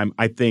same time,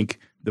 I think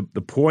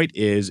the point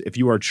is, if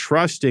you are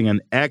trusting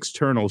an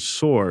external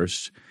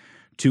source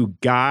to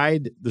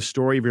guide the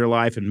story of your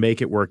life and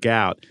make it work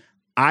out,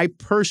 I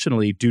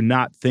personally do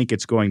not think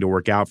it's going to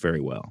work out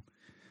very well.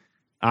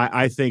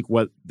 I think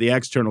what the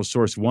external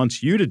source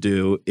wants you to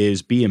do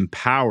is be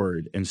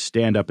empowered and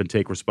stand up and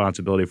take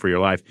responsibility for your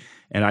life.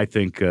 And I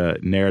think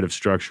narrative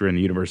structure in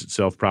the universe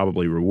itself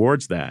probably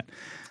rewards that.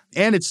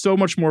 And it's so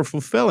much more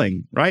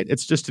fulfilling, right?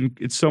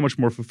 It's so much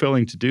more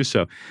fulfilling to do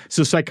so.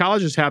 So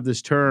psychologists have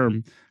this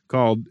term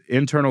called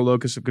internal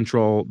locus of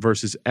control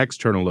versus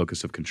external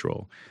locus of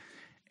control.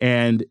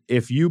 And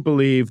if you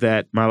believe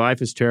that my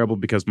life is terrible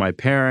because my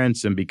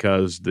parents and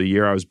because the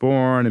year I was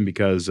born and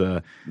because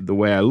the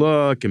way I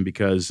look and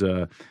because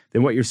then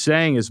what you're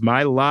saying is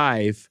my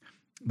life,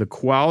 the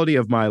quality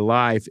of my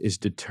life is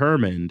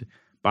determined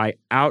by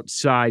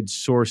outside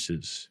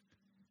sources,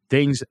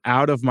 things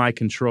out of my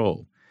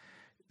control.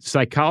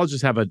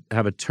 Psychologists have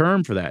a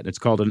term for that. And it's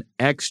called an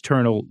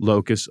external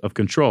locus of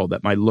control,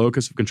 that my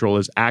locus of control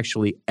is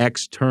actually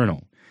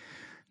external.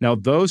 Now,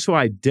 those who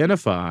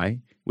identify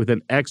with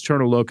an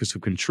external locus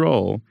of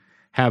control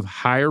have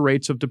higher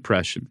rates of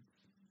depression,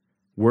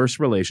 worse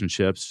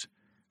relationships,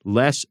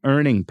 less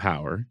earning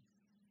power,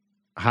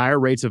 higher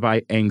rates of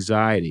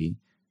anxiety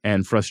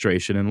and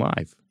frustration in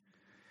life.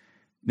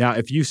 Now,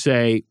 if you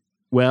say,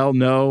 well,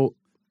 no,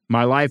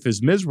 my life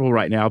is miserable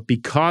right now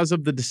because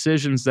of the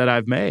decisions that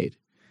I've made,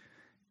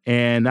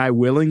 and I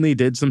willingly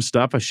did some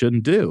stuff I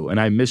shouldn't do, and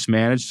I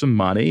mismanaged some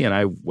money, and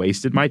I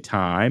wasted my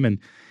time, and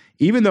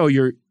even though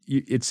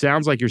it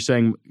sounds like you're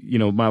saying,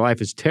 my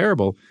life is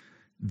terrible,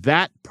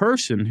 that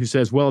person who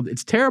says, well,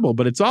 it's terrible,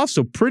 but it's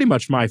also pretty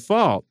much my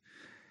fault,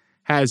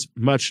 has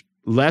much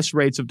less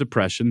rates of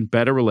depression,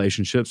 better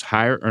relationships,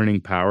 higher earning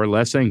power,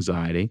 less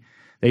anxiety.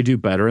 They do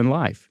better in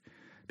life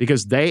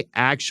because they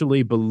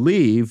actually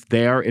believe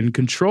they are in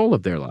control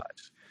of their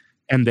lives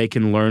and they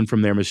can learn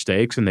from their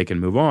mistakes and they can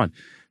move on.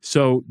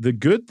 So the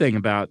good thing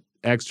about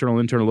external,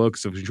 internal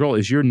locus of control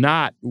is you're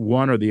not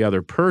one or the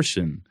other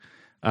person.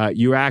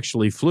 You're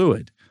actually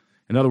fluid.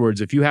 In other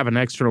words, if you have an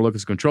external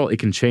locus of control, it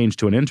can change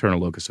to an internal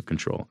locus of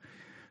control.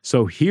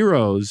 So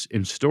heroes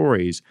in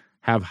stories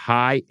have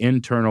high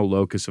internal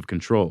locus of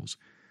controls.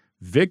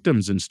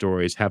 Victims in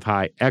stories have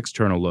high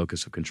external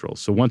locus of control.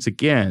 So once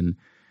again,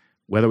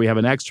 whether we have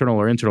an external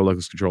or internal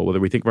locus of control,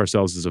 whether we think of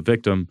ourselves as a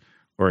victim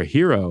or a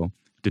hero,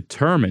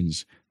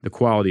 determines the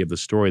quality of the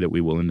story that we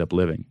will end up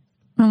living.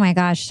 Oh my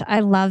gosh, I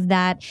love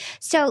that.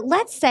 So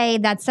let's say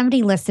that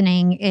somebody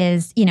listening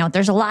is,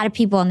 there's a lot of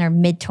people in their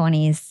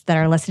mid-20s that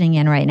are listening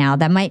in right now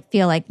that might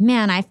feel like,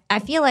 man, I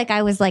feel like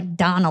I was like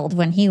Donald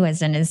when he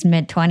was in his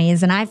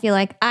mid-20s. And I feel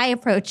like I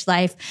approach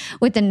life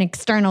with an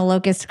external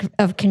locus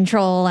of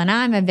control and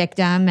I'm a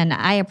victim and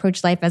I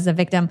approach life as a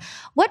victim.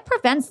 What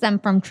prevents them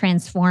from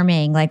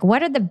transforming? Like,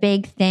 what are the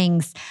big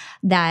things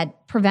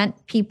that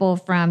prevent people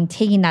from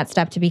taking that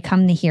step to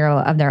become the hero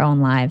of their own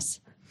lives?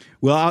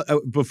 Well,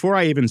 before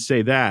I even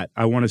say that,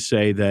 I want to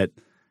say that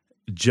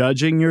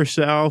judging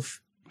yourself,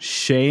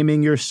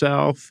 shaming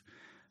yourself,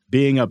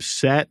 being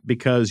upset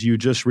because you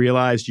just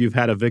realized you've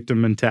had a victim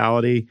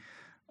mentality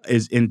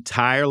is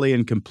entirely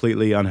and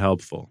completely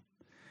unhelpful.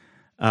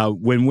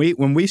 When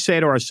we say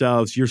to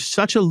ourselves, you're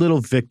such a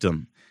little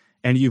victim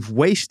and you've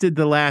wasted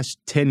the last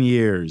 10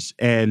 years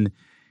and,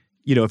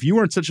 if you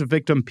weren't such a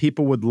victim,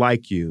 people would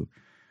like you.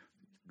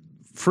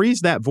 Freeze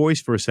that voice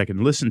for a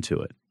second. Listen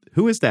to it.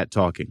 Who is that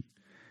talking?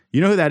 You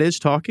know who that is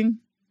talking?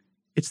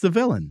 It's the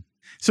villain.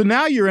 So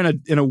now you're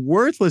in a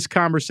worthless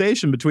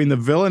conversation between the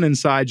villain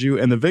inside you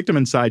and the victim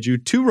inside you,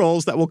 two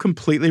roles that will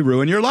completely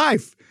ruin your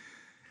life.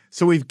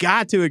 So we've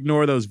got to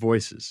ignore those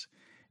voices,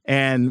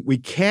 and we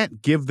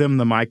can't give them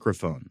the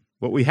microphone.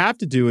 What we have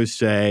to do is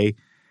say,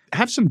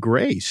 have some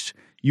grace.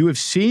 You have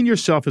seen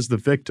yourself as the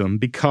victim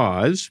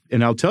because,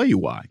 and I'll tell you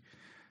why,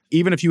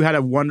 even if you had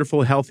a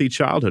wonderful, healthy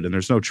childhood and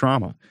there's no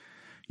trauma,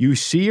 you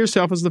see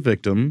yourself as the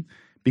victim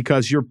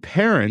because your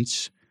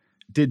parents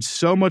did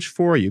so much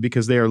for you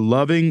because they are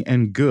loving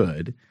and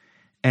good.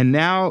 And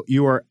now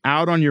you are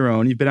out on your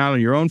own. You've been out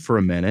on your own for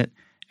a minute.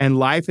 And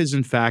life is,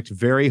 in fact,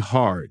 very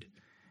hard.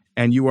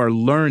 And you are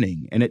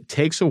learning. And it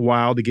takes a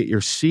while to get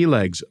your sea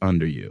legs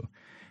under you.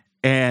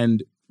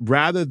 And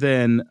rather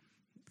than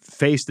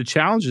face the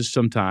challenges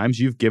sometimes,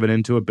 you've given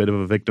into a bit of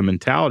a victim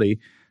mentality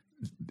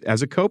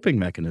as a coping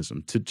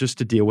mechanism to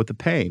deal with the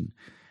pain.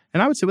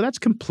 And I would say, well, that's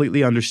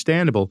completely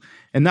understandable.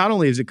 And not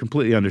only is it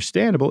completely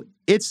understandable,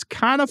 it's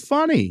kind of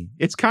funny.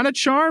 It's kind of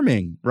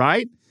charming,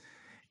 right?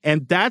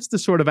 And that's the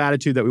sort of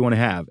attitude that we want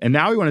to have. And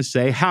now we want to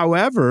say,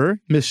 however,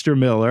 Mr.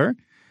 Miller,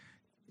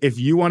 if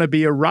you want to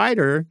be a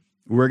writer,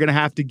 we're going to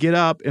have to get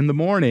up in the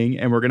morning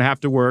and we're going to have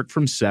to work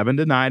from 7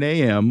 to 9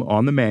 a.m.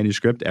 on the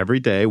manuscript every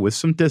day with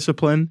some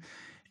discipline.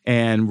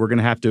 And we're going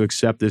to have to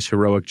accept this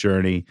heroic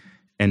journey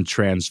and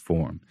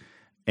transform.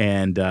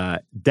 And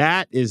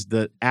that is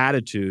the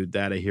attitude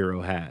that a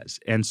hero has.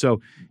 And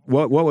so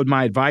what would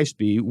my advice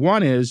be?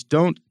 One is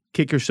don't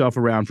kick yourself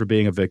around for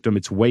being a victim.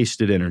 It's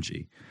wasted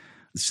energy.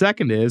 The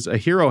second is a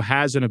hero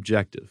has an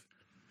objective.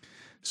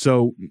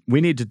 So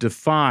we need to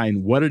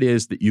define what it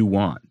is that you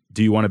want.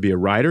 Do you want to be a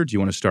writer? Do you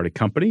want to start a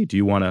company? Do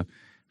you want to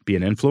be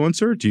an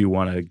influencer? Do you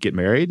want to get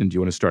married? And do you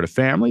want to start a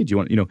family? Do you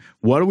want,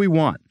 what do we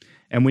want?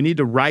 And we need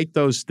to write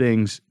those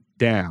things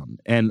down.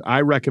 And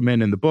I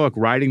recommend in the book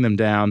writing them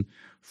down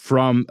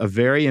from a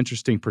very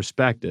interesting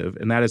perspective,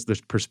 and that is the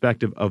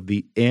perspective of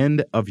the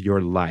end of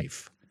your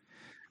life.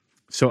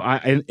 So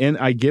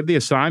I give the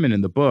assignment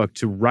in the book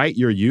to write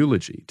your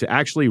eulogy, to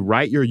actually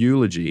write your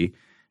eulogy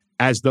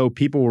as though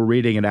people were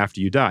reading it after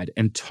you died,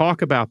 and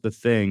talk about the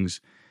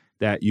things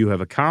that you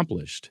have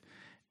accomplished.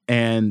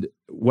 And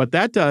what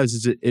that does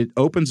is it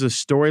opens a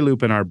story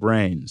loop in our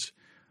brains.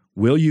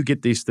 Will you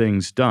get these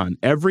things done?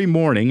 Every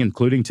morning,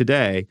 including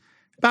today,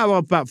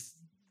 about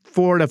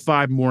 4 to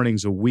 5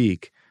 mornings a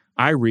week,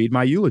 I read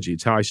my eulogy.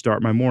 It's how I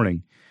start my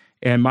morning.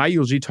 And my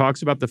eulogy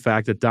talks about the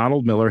fact that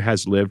Donald Miller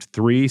has lived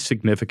 3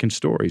 significant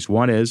stories.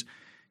 One is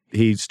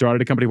he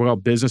started a company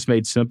called Business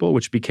Made Simple,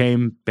 which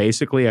became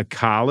basically a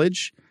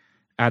college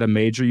at a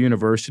major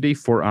university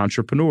for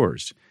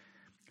entrepreneurs.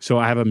 So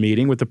I have a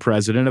meeting with the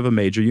president of a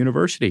major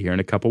university here in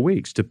a couple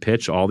weeks to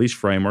pitch all these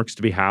frameworks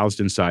to be housed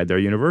inside their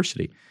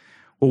university.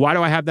 Well, why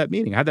do I have that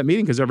meeting? I have that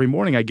meeting because every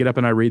morning I get up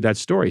and I read that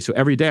story. So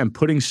every day I'm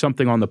putting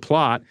something on the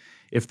plot.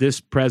 If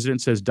this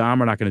president says, Dom,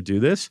 we're not going to do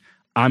this,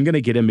 I'm going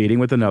to get a meeting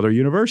with another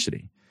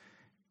university.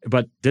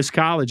 But this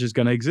college is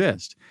going to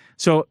exist.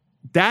 So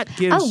that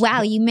gives... Oh,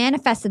 wow. You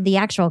manifested the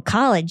actual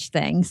college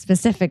thing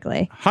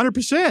specifically.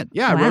 100%.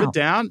 Yeah, wow. I wrote it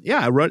down.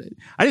 Yeah,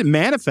 I didn't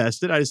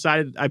manifest it. I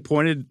decided I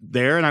pointed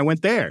there and I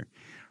went there,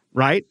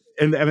 right?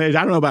 And I mean,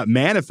 I don't know about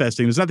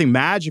manifesting. There's nothing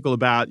magical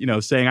about,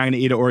 saying I'm going to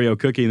eat an Oreo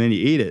cookie and then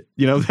you eat it.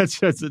 That's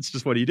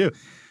just what you do.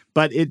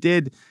 But it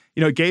did...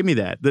 it gave me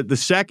that. The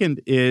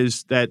second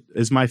is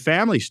my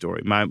family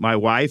story. My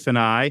wife and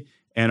I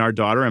and our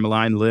daughter,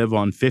 Emmeline, live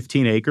on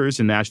 15 acres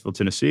in Nashville,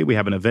 Tennessee. We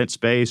have an event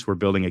space. We're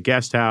building a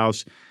guest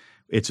house.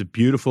 It's a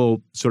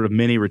beautiful sort of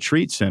mini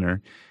retreat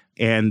center.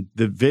 And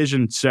the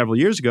vision several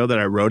years ago that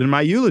I wrote in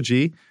my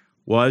eulogy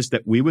was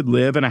that we would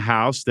live in a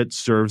house that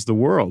serves the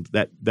world,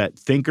 that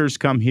thinkers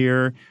come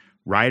here,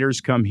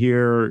 writers come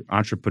here,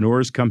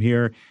 entrepreneurs come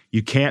here.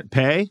 You can't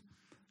pay.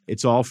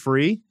 It's all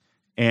free.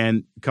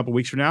 And a couple of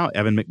weeks from now,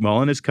 Evan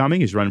McMullin is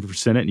coming. He's running for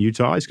Senate in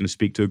Utah. He's going to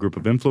speak to a group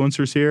of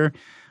influencers here.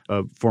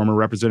 A former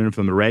representative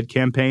from the Red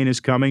campaign is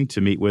coming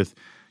to meet with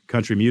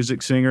country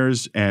music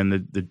singers and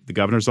the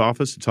governor's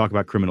office to talk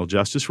about criminal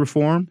justice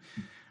reform.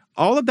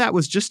 All of that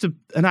was just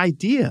an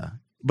idea.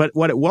 But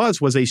what it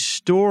was a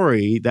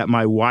story that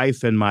my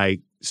wife and my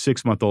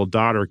 6-month-old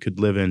daughter could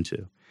live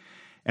into.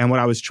 And what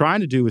I was trying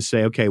to do was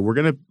say, okay, we're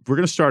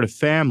gonna start a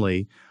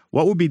family.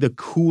 What would be the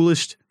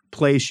coolest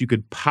place you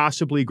could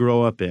possibly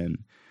grow up in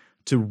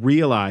to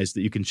realize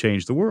that you can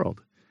change the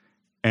world?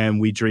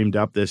 And we dreamed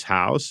up this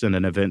house and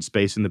an event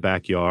space in the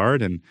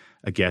backyard and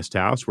a guest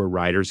house where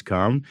writers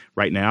come.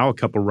 Right now, a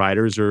couple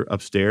writers are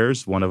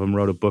upstairs. One of them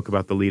wrote a book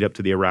about the lead up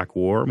to the Iraq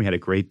War. And we had a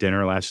great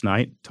dinner last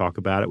night, talk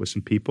about it with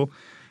some people.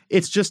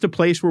 It's just a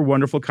place where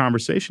wonderful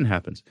conversation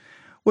happens.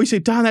 Well, you say,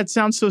 Don, that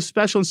sounds so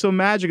special and so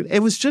magical. It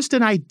was just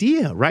an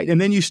idea, right? And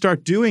then you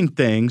start doing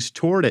things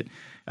toward it.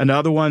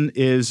 Another one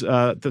is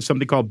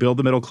something called Build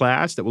the Middle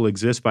Class that will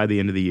exist by the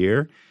end of the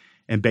year.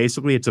 And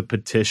basically, it's a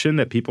petition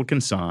that people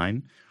can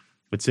sign.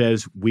 It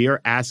says, we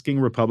are asking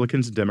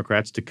Republicans and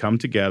Democrats to come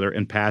together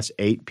and pass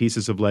 8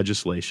 pieces of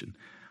legislation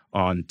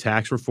on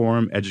tax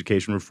reform,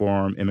 education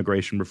reform,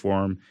 immigration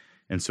reform,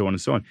 and so on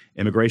and so on.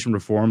 Immigration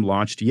reform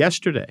launched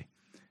yesterday.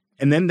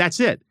 And then that's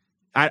it.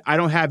 I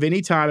don't have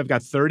any time. I've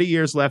got 30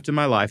 years left in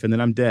my life, and then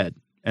I'm dead,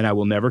 and I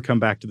will never come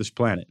back to this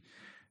planet.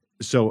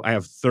 So I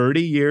have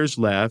 30 years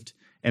left,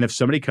 and if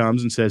somebody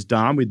comes and says,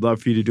 Don, we'd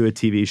love for you to do a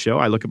TV show,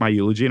 I look at my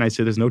eulogy and I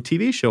say, there's no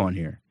TV show on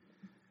here.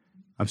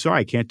 I'm sorry,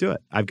 I can't do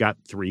it. I've got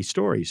 3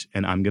 stories,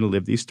 and I'm going to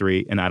live these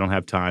 3, and I don't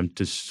have time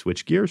to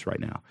switch gears right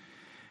now.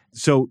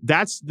 So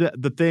that's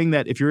the thing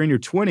that if you're in your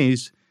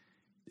 20s,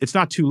 it's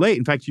not too late.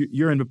 In fact,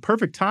 you're in the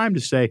perfect time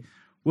to say,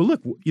 well,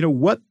 look,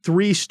 what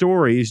 3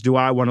 stories do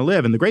I want to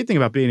live? And the great thing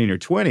about being in your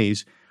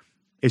 20s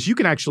is you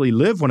can actually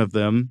live one of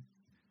them,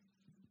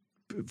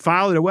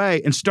 file it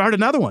away, and start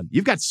another one.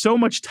 You've got so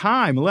much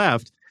time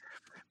left.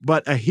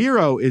 But a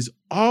hero is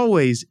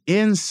always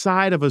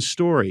inside of a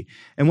story.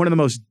 And one of the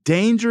most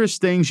dangerous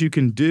things you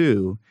can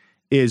do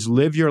is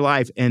live your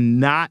life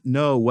and not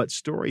know what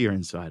story you're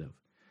inside of.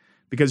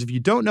 Because if you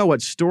don't know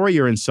what story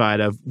you're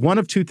inside of, one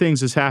of 2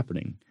 things is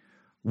happening.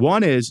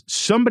 One is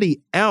somebody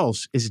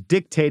else is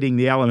dictating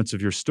the elements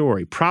of your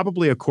story,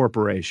 probably a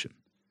corporation,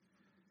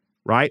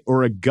 right?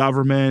 Or a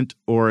government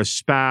or a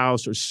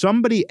spouse or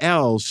somebody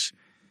else.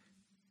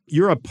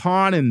 You're a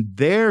pawn in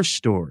their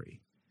story,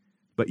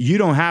 but you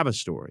don't have a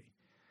story.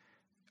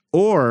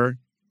 Or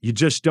you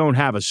just don't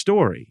have a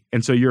story.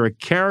 And so you're a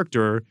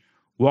character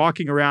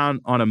walking around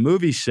on a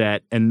movie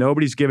set and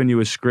nobody's giving you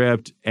a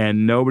script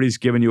and nobody's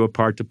giving you a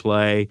part to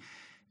play.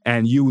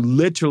 And you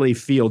literally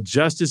feel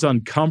just as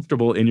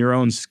uncomfortable in your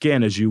own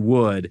skin as you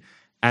would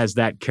as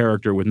that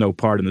character with no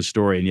part in the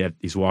story, and yet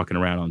he's walking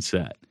around on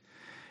set.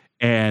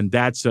 And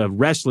that's a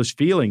restless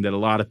feeling that a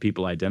lot of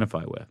people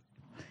identify with.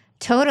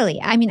 Totally.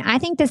 I mean, I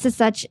think this is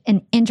such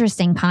an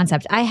interesting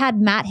concept. I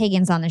had Matt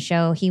Higgins on the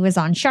show. He was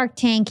on Shark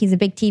Tank. He's a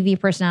big TV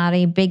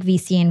personality, big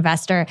VC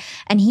investor.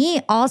 And he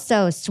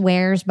also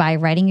swears by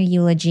writing a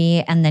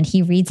eulogy, and then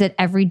he reads it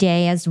every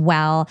day as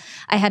well.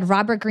 I had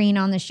Robert Greene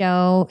on the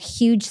show,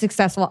 huge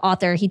successful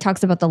author. He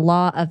talks about the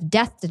law of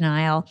death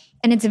denial.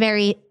 And it's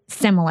very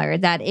similar,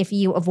 that if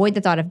you avoid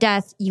the thought of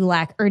death, you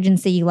lack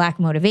urgency, you lack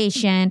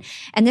motivation.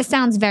 And this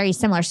sounds very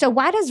similar. So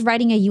why does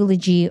writing a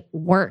eulogy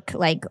work?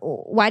 Like,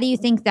 why do you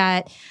think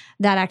that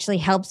actually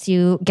helps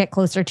you get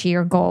closer to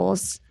your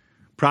goals?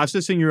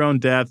 Processing your own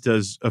death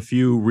does a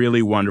few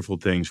really wonderful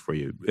things for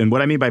you. And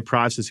what I mean by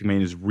processing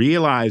is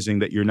realizing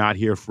that you're not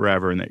here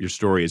forever and that your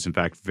story is, in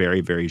fact,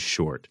 very, very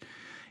short.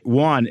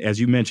 One, as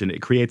you mentioned,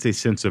 it creates a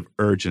sense of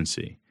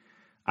urgency.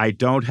 I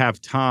don't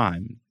have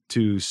time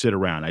to sit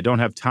around. I don't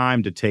have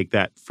time to take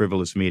that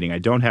frivolous meeting. I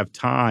don't have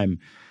time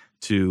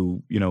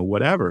to,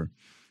 whatever.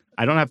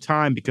 I don't have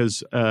time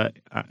because I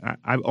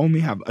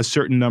only have a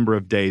certain number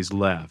of days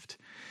left.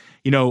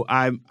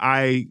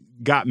 I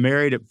got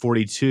married at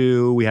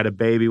 42. We had a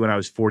baby when I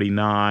was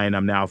 49.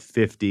 I'm now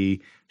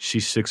 50.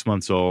 She's 6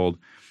 months old.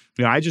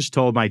 I just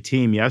told my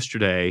team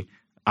yesterday,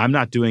 I'm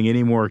not doing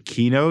any more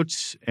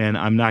keynotes and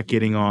I'm not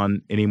getting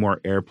on any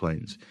more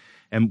airplanes.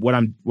 And what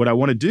I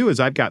want to do is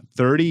I've got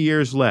 30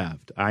 years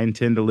left. I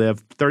intend to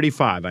live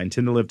 35. I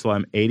intend to live till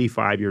I'm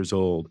 85 years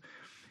old.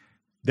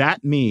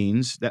 That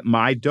means that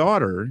my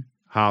daughter,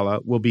 Hala,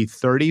 will be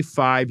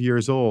 35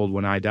 years old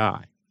when I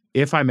die,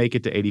 if I make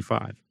it to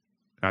 85.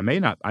 I may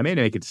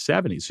make it to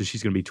 70, so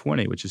she's going to be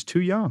 20, which is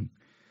too young.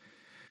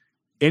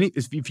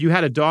 If you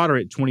had a daughter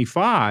at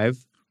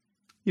 25,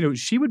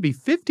 she would be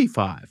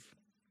 55.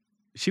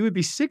 She would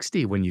be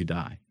 60 when you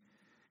die.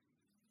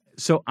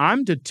 So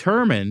I'm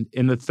determined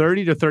in the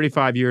 30 to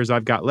 35 years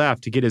I've got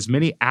left to get as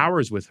many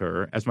hours with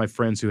her as my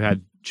friends who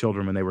had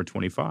children when they were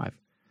 25,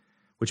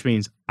 which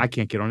means I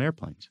can't get on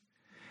airplanes.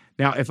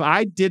 Now, if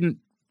I didn't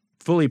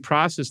fully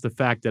process the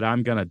fact that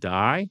I'm going to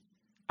die,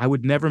 I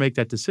would never make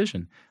that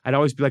decision. I'd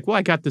always be like, well,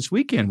 I got this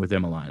weekend with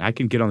Emmeline. I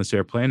can get on this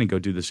airplane and go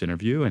do this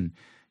interview and,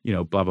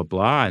 blah, blah,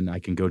 blah, and I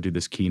can go do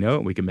this keynote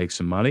and we can make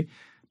some money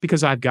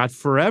because I've got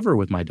forever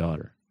with my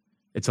daughter.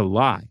 It's a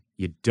lie.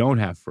 You don't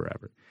have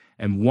forever.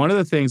 And one of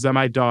the things that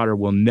my daughter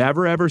will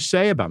never, ever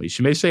say about me,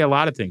 she may say a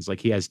lot of things, like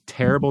he has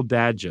terrible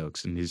dad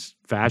jokes and his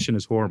fashion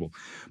is horrible.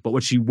 But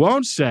what she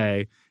won't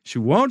say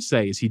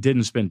is he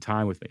didn't spend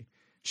time with me.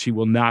 She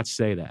will not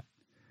say that.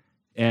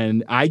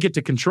 And I get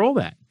to control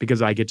that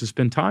because I get to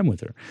spend time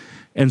with her.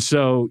 And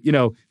so,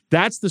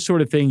 that's the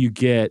sort of thing you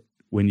get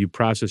when you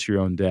process your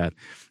own death.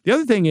 The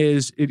other thing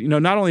is,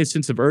 not only a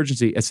sense of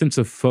urgency, a sense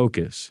of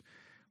focus,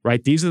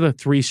 right? These are the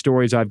 3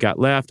 stories I've got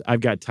left.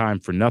 I've got time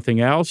for nothing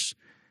else,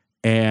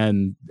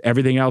 and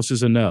everything else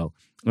is a no.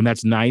 And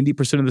that's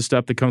 90% of the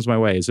stuff that comes my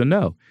way is a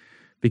no.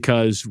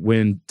 Because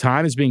when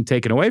time is being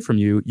taken away from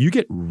you, you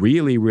get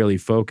really, really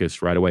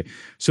focused right away.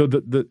 So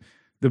the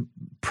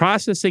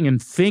processing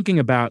and thinking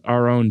about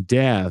our own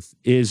death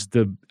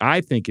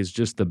I think is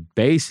just the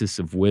basis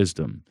of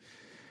wisdom.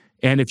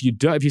 And if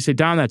you say,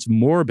 Don, that's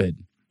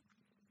morbid,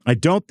 I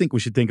don't think we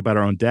should think about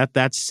our own death.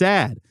 That's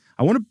sad.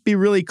 I want to be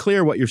really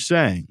clear what you're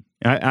saying.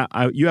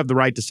 You have the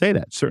right to say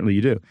that. Certainly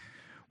you do.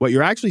 What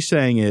you're actually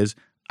saying is,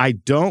 I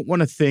don't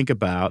want to think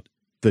about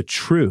the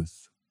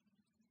truth.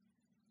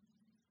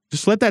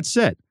 Just let that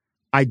sit.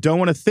 I don't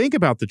want to think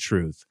about the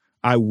truth.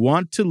 I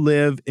want to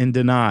live in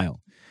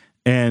denial.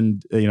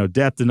 And,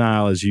 death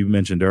denial, as you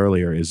mentioned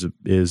earlier, is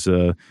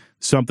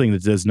something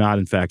that does not,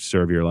 in fact,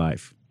 serve your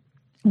life.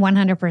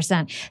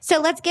 100%. So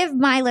let's give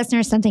my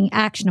listeners something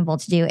actionable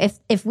to do.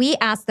 If we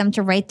ask them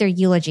to write their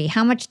eulogy,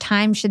 how much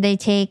time should they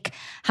take?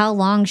 How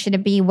long should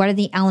it be? What are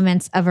the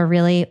elements of a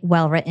really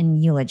well-written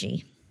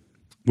eulogy?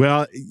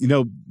 Well,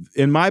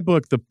 in my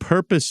book, the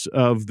purpose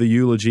of the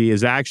eulogy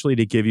is actually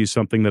to give you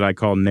something that I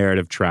call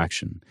narrative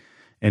traction.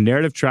 And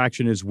narrative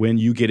traction is when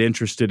you get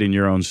interested in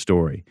your own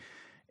story.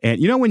 And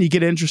when you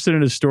get interested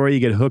in a story, you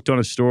get hooked on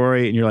a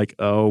story and you're like,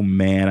 oh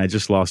man, I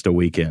just lost a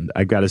weekend.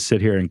 I've got to sit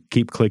here and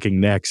keep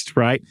clicking next,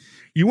 right?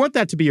 You want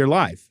that to be your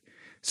life.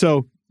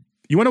 So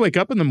you want to wake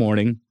up in the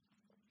morning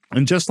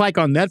and just like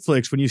on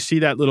Netflix, when you see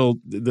that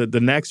the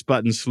next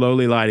button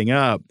slowly lighting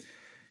up,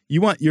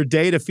 you want your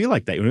day to feel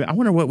like that. I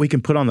wonder what we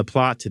can put on the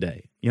plot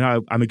today.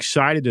 I'm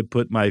excited to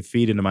put my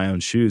feet into my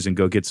own shoes and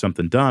go get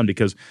something done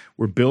because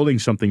we're building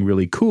something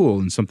really cool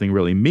and something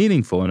really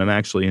meaningful and I'm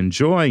actually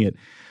enjoying it.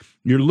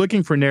 You're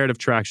looking for narrative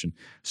traction.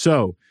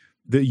 So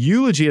the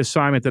eulogy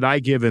assignment that I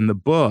give in the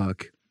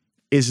book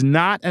is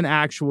not an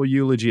actual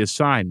eulogy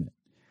assignment.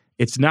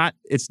 It's not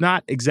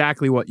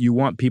exactly what you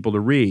want people to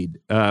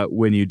read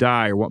when you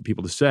die or want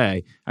people to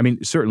say. I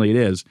mean, certainly it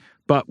is.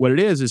 But what it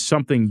is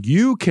something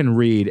you can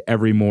read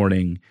every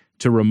morning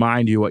to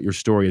remind you what your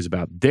story is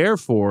about.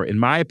 Therefore, in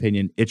my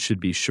opinion, it should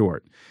be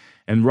short.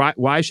 And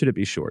why should it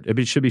be short?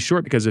 It should be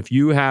short because if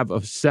you have a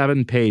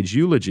 7-page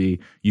eulogy,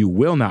 you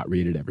will not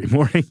read it every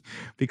morning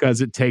because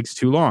it takes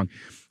too long.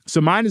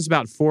 So mine is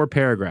about 4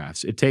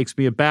 paragraphs. It takes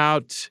me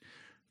about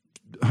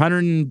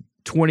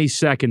 120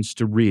 seconds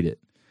to read it.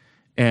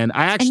 And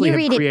I actually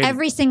And you read it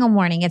every single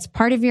morning. It's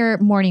part of your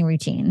morning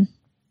routine.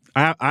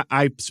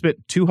 I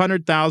spent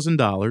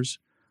 $200,000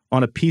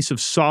 on a piece of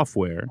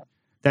software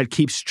that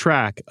keeps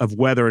track of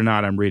whether or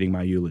not I'm reading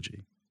my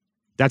eulogy.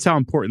 That's how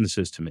important this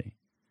is to me.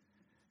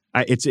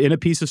 It's in a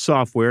piece of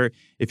software.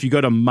 If you go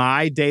to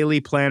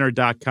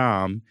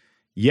mydailyplanner.com,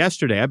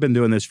 yesterday, I've been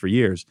doing this for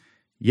years.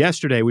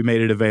 Yesterday, we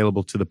made it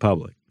available to the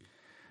public.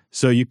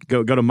 So you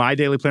go to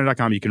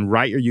mydailyplanner.com. You can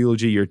write your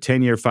eulogy, your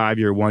 10-year,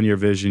 5-year, 1-year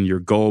vision, your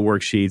goal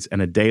worksheets,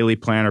 and a daily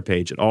planner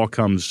page. It all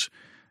comes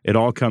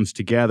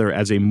together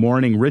as a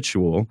morning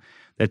ritual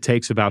that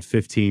takes about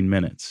 15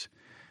 minutes.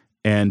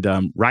 And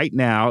right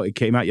now, it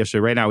came out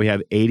yesterday. Right now, we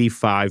have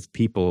 85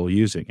 people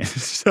using it.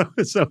 So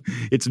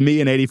it's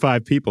me and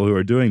 85 people who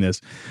are doing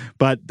this.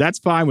 But that's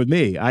fine with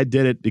me. I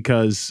did it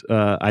because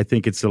I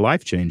think it's a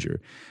life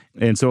changer.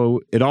 And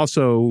so it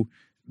also,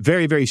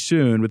 very, very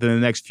soon, within the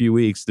next few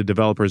weeks, the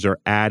developers are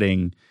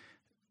adding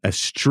a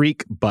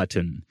streak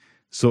button.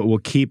 So it will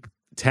keep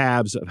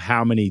tabs of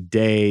how many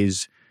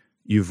days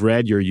you've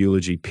read your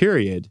eulogy,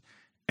 period,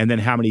 and then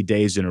how many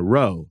days in a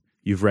row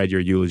you've read your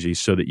eulogy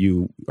so that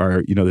you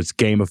are, it's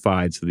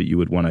gamified so that you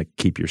would want to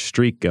keep your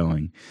streak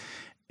going.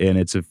 And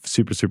it's a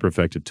super, super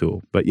effective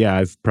tool. But yeah,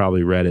 I've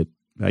probably read it,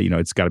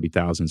 it's got to be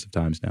thousands of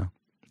times now.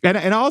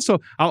 And I'll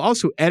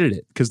also edit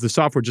it because the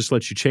software just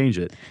lets you change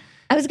it.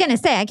 I was going to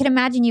say, I can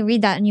imagine you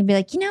read that and you'd be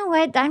like, you know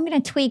what? I'm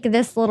going to tweak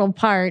this little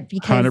part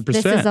because 100%.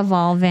 This is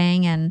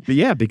evolving. But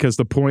yeah, because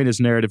the point is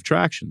narrative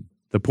traction.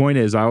 The point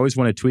is I always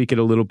want to tweak it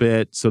a little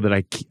bit so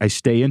that I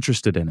stay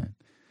interested in it.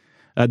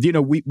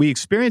 We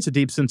experience a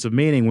deep sense of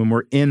meaning when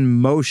we're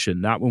in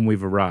motion, not when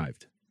we've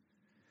arrived.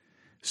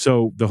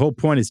 So the whole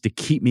point is to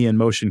keep me in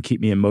motion, keep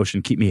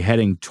me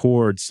heading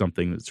towards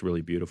something that's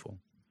really beautiful.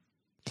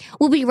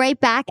 We'll be right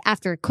back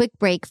after a quick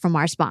break from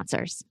our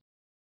sponsors.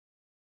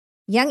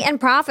 Young and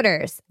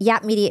Profiters.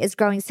 Yap Media is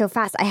growing so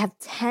fast. I have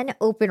 10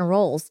 open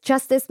roles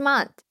just this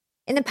month.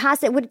 In the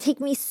past, it would take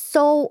me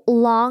so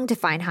long to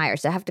find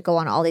hires. I have to go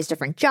on all these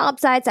different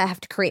job sites. I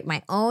have to create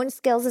my own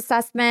skills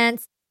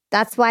assessments.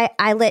 That's why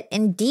I let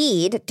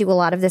Indeed do a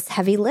lot of this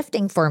heavy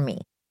lifting for me.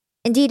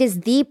 Indeed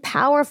is the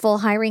powerful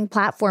hiring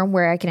platform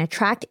where I can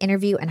attract,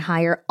 interview, and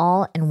hire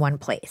all in one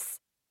place.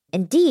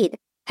 Indeed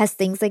has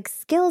things like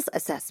skills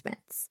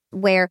assessments,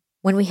 where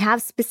when we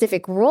have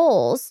specific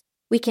roles,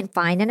 we can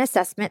find an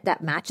assessment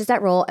that matches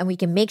that role and we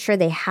can make sure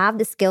they have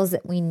the skills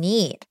that we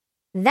need.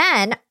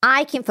 Then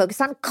I can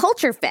focus on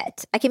culture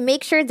fit. I can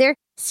make sure they're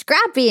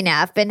scrappy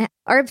enough and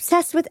are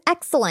obsessed with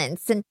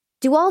excellence and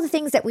do all the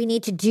things that we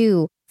need to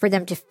do for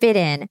them to fit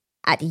in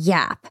at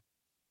Yap.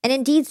 And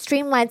Indeed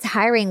streamlines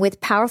hiring with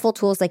powerful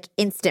tools like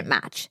Instant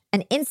Match.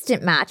 An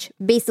Instant Match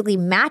basically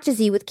matches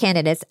you with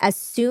candidates as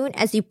soon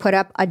as you put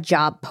up a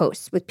job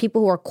post with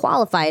people who are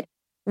qualified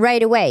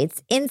right away.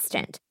 It's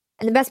instant.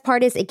 And the best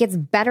part is it gets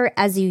better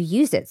as you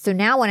use it. So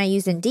now when I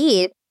use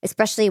Indeed,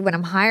 especially when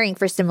I'm hiring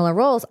for similar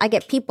roles, I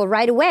get people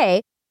right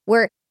away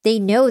where they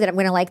know that I'm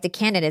going to like the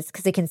candidates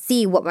because they can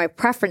see what my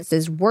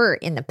preferences were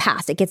in the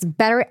past. It gets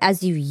better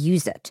as you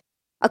use it.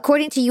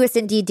 According to US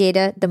Indeed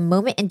data, the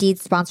moment Indeed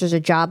sponsors a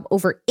job,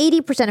 over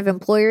 80% of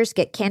employers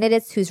get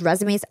candidates whose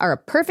resumes are a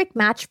perfect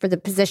match for the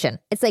position.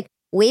 It's like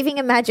waving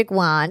a magic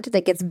wand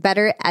that gets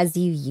better as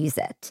you use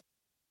it.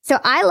 So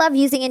I love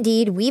using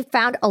Indeed. We've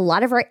found a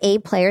lot of our A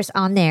players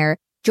on there.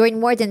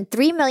 Join more than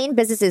 3 million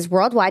businesses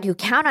worldwide who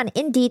count on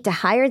Indeed to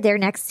hire their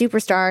next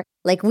superstar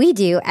like we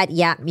do at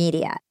Yap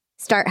Media.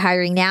 Start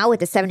hiring now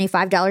with a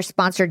 $75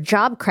 sponsored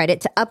job credit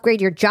to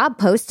upgrade your job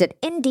post at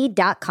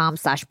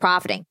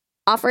Indeed.com/profiting.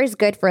 Offer is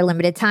good for a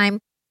limited time.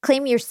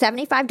 Claim your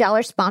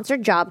 $75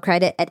 sponsored job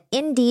credit at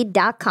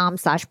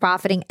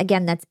Indeed.com/profiting.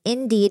 Again, that's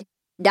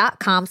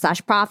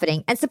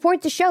Indeed.com/profiting. And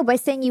support the show by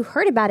saying you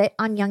heard about it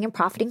on Young and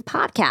Profiting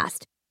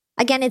Podcast.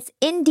 Again, it's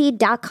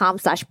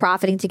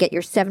Indeed.com/profiting to get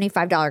your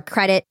 $75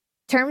 credit.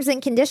 Terms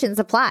and conditions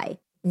apply.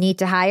 Need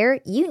to hire?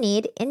 You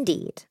need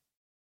Indeed.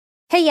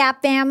 Hey,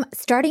 Yap fam.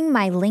 Starting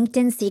my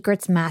LinkedIn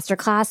Secrets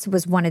Masterclass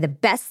was one of the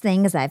best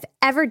things I've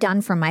ever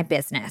done for my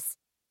business.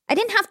 I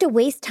didn't have to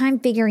waste time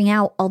figuring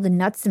out all the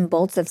nuts and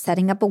bolts of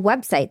setting up a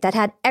website that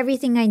had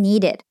everything I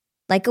needed,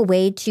 like a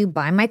way to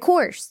buy my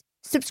course,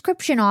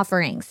 subscription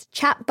offerings,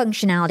 chat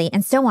functionality,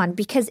 and so on,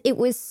 because it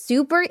was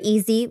super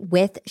easy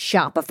with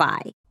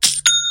Shopify.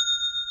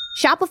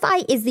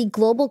 Shopify is the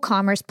global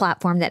commerce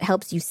platform that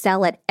helps you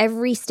sell at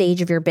every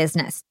stage of your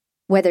business.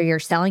 Whether you're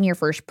selling your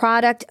first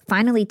product,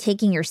 finally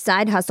taking your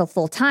side hustle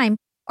full-time,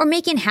 or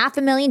making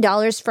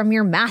 $500,000 from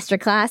your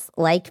masterclass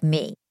like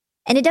me.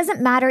 And it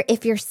doesn't matter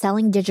if you're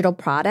selling digital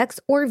products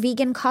or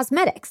vegan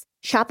cosmetics.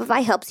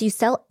 Shopify helps you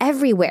sell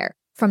everywhere,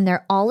 from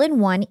their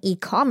all-in-one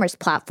e-commerce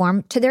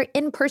platform to their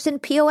in-person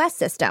POS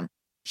system.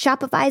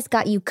 Shopify's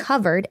got you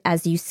covered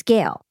as you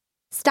scale.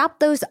 Stop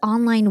those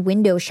online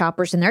window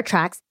shoppers in their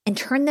tracks and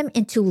turn them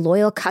into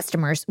loyal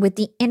customers with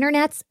the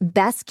internet's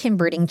best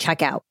converting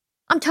checkout.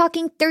 I'm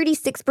talking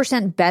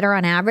 36% better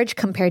on average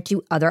compared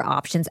to other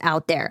options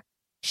out there.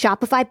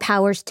 Shopify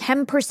powers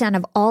 10%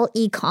 of all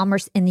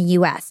e-commerce in the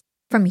US,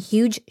 from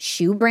huge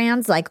shoe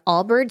brands like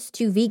Allbirds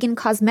to vegan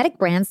cosmetic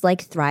brands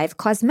like Thrive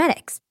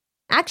Cosmetics.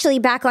 Actually,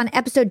 back on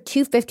episode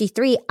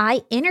 253,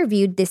 I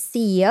interviewed the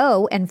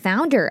CEO and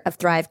founder of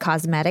Thrive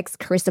Cosmetics,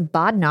 Carissa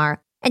Bodnar,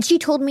 and she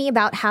told me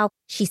about how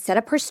she set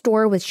up her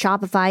store with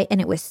Shopify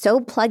and it was so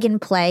plug and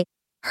play.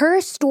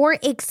 Her store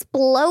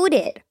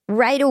exploded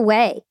right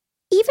away.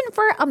 Even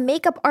for a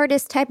makeup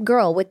artist type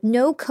girl with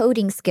no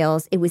coding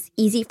skills, it was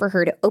easy for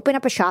her to open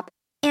up a shop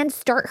and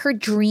start her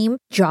dream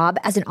job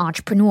as an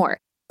entrepreneur.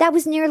 That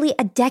was nearly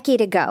a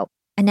decade ago.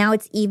 And now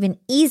it's even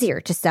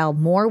easier to sell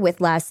more with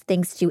less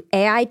thanks to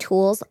AI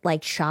tools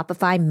like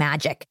Shopify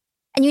Magic.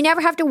 And you never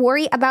have to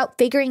worry about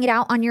figuring it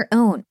out on your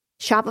own.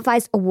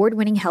 Shopify's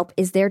award-winning help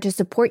is there to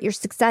support your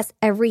success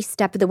every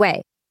step of the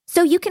way.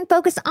 So you can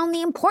focus on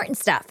the important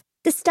stuff,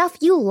 the stuff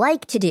you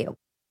like to do.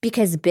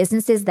 Because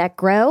businesses that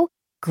grow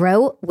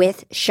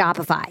with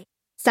Shopify.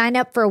 Sign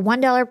up for a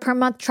 $1 per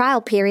month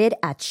trial period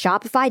at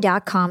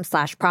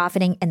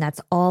shopify.com/profiting, and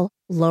that's all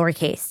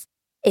lowercase.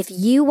 If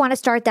you want to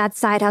start that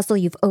side hustle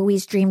you've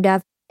always dreamed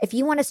of, if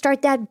you want to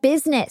start that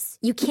business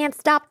you can't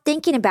stop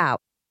thinking about,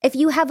 if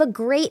you have a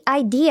great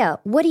idea,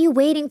 what are you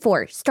waiting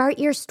for? Start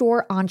your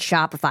store on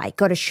Shopify.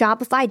 Go to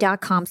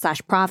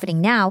shopify.com/profiting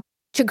now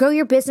to grow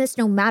your business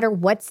no matter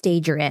what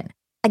stage you're in.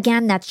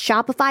 Again, that's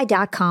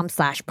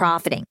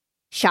shopify.com/profiting.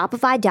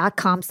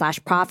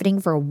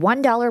 Shopify.com/profiting for a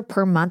 $1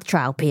 per month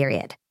trial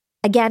period.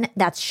 Again,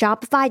 that's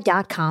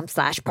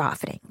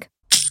shopify.com/profiting.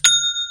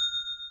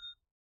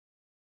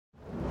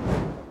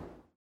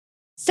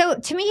 So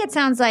to me, it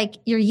sounds like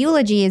your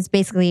eulogy is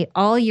basically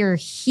all your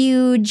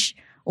huge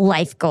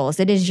life goals.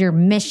 It is your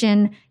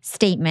mission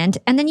statement.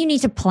 And then you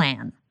need to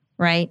plan,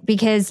 right?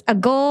 Because a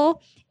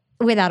goal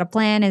without a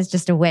plan is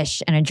just a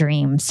wish and a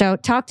dream. So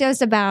talk to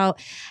us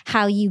about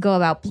how you go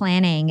about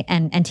planning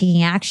and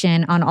taking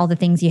action on all the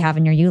things you have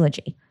in your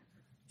eulogy.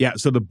 Yeah.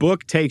 So the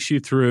book takes you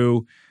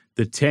through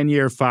the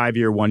 10-year,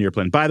 5-year, 1-year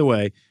plan. By the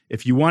way,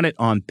 if you want it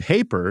on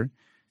paper,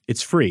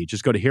 it's free.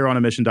 Just go to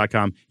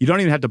heroonamission.com. You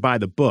don't even have to buy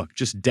the book.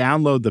 Just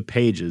download the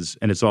pages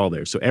and it's all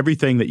there. So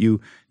everything that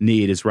you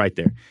need is right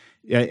there.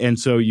 And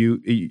so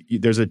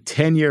there's a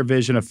 10-year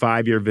vision, a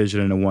 5-year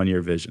vision, and a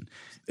 1-year vision.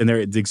 And they're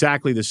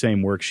exactly the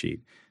same worksheet.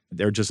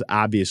 They're just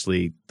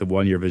obviously the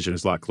 1-year vision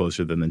is a lot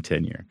closer than the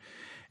 10-year.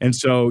 And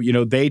so,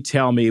 they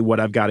tell me what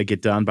I've got to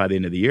get done by the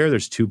end of the year.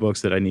 There's 2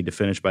 books that I need to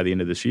finish by the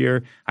end of this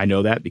year. I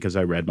know that because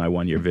I read my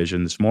 1-year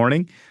vision this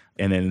morning.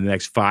 And then in the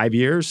next 5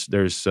 years,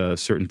 there's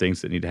certain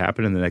things that need to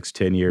happen in the next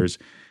 10 years.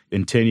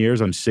 In 10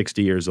 years, I'm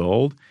 60 years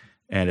old.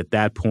 And at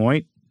that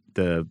point,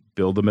 The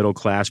Build the Middle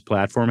Class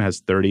platform has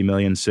 30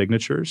 million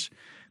signatures.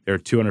 There are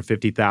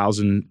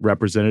 250,000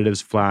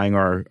 representatives flying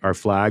our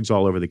flags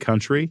all over the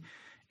country.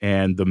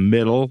 And the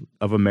middle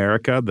of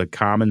America, the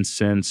common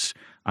sense,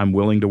 I'm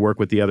willing to work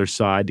with the other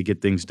side to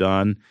get things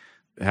done,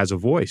 has a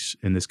voice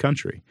in this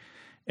country.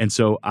 And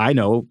so I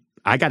know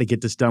I got to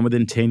get this done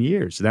within 10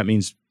 years. So that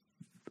means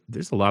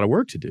there's a lot of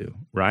work to do,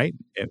 right?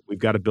 And we've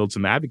got to build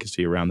some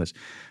advocacy around this.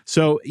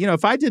 So,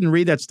 if I didn't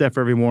read that stuff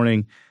every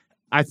morning,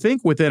 I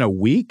think within a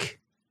week,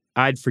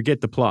 I'd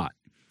forget the plot.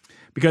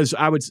 Because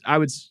I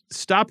would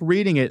stop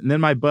reading it, and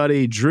then my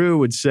buddy Drew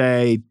would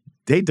say,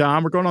 "Hey,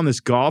 Dom, we're going on this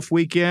golf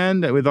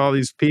weekend with all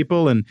these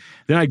people." And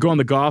then I'd go on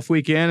the golf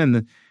weekend,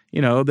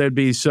 and there'd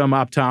be some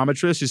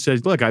optometrist who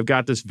says, "Look, I've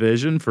got this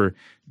vision for,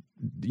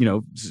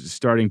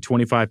 starting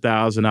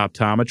 25,000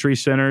 optometry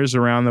centers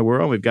around the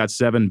world. We've got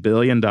 $7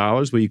 billion.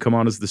 Will you come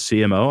on as the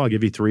CMO? I'll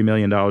give you $3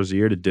 million a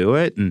year to do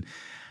it." And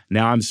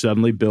now I'm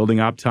suddenly building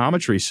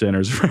optometry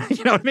centers.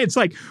 You know what I mean? It's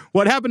like,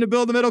 what happened to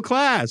Build the Middle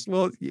Class?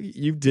 Well,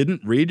 you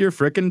didn't read your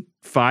frickin'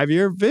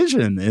 5-year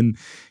vision, and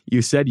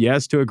you said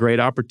yes to a great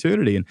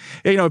opportunity. And,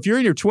 if you're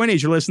in your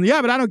 20s, you're listening,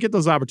 yeah, but I don't get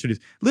those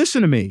opportunities.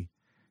 Listen to me.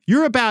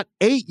 You're about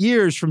 8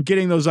 years from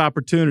getting those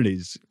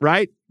opportunities,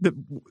 right?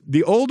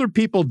 The older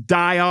people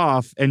die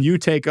off and you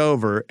take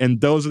over, and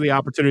those are the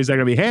opportunities that are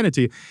going to be handed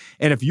to you.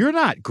 And if you're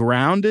not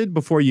grounded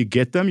before you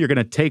get them, you're going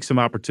to take some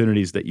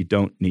opportunities that you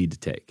don't need to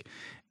take.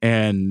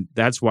 And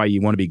that's why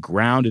you want to be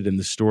grounded in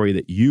the story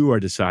that you are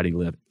deciding to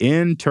live.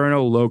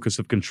 Internal locus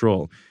of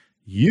control.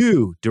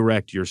 You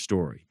direct your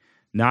story,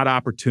 not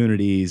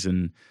opportunities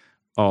and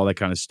all that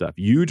kind of stuff.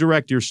 You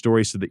direct your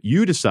story so that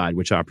you decide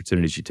which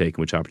opportunities you take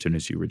and which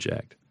opportunities you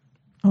reject.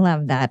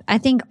 Love that. I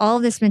think all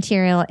of this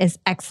material is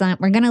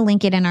excellent. We're going to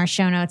link it in our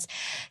show notes.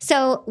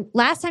 So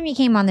last time you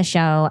came on the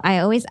show, I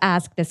always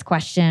ask this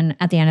question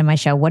at the end of my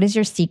show: what is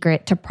your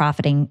secret to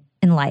profiting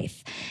in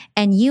life?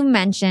 And you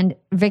mentioned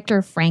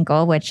Viktor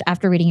Frankl, which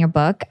after reading your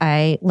book,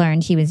 I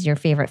learned he was your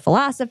favorite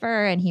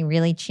philosopher and he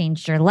really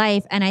changed your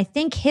life. And I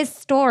think his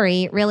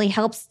story really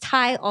helps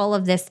tie all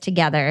of this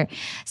together.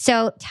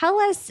 So tell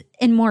us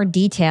in more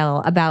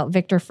detail about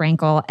Viktor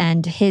Frankl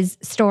and his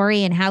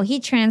story and how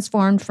he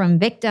transformed from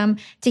victim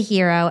to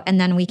hero.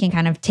 And then we can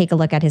kind of take a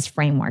look at his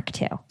framework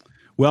too.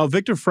 Well,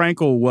 Viktor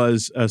Frankl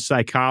was a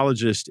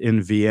psychologist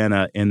in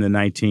Vienna in the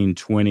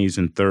 1920s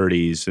and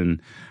 30s, and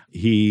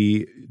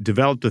he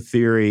developed a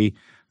theory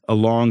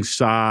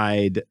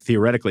alongside,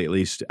 theoretically at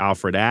least,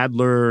 Alfred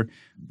Adler.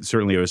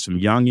 Certainly there was some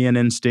Jungian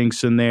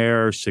instincts in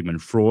there.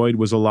 Sigmund Freud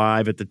was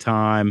alive at the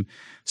time.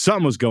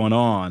 Something was going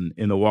on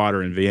in the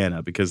water in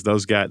Vienna because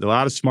those guys, a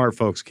lot of smart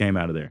folks came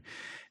out of there.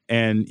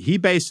 And he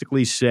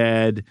basically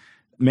said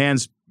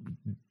man's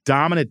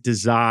dominant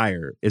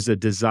desire is a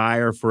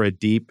desire for a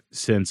deep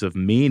sense of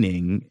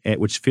meaning,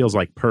 which feels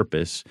like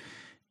purpose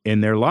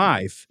in their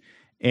life.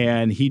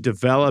 And he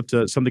developed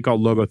something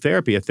called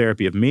logotherapy, a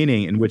therapy of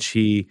meaning, in which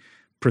he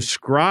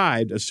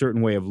prescribed a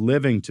certain way of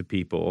living to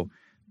people,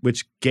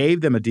 which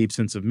gave them a deep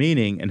sense of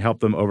meaning and helped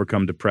them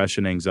overcome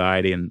depression,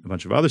 anxiety, and a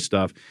bunch of other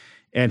stuff.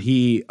 And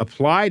he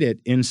applied it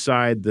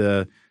inside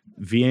the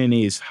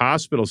Viennese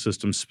hospital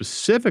system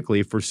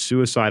specifically for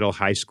suicidal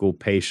high school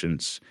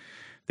patients.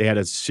 They had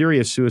a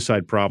serious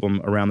suicide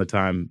problem around the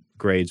time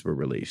grades were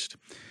released.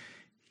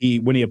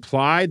 When he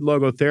applied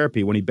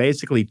logotherapy, when he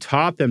basically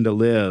taught them to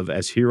live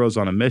as heroes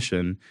on a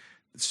mission,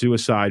 the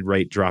suicide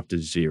rate dropped to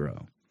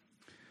 0.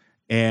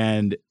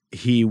 And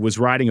he was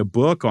writing a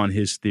book on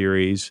his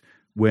theories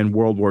when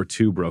World War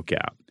II broke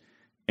out.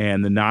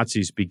 And the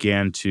Nazis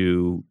began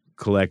to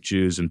collect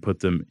Jews and put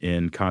them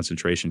in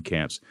concentration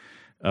camps.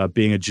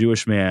 Being a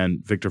Jewish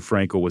man, Viktor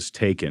Frankl was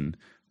taken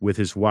with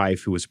his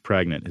wife, who was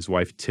pregnant. His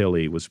wife,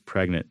 Tilly, was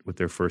pregnant with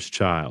their first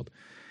child.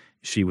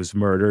 She was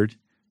murdered.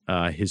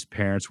 His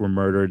parents were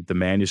murdered. The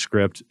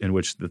manuscript in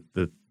which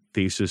the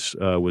thesis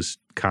was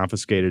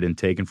confiscated and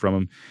taken from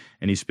him.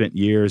 And he spent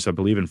years, I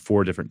believe, in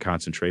 4 different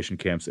concentration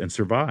camps and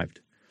survived.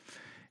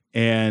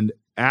 And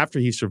after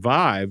he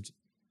survived,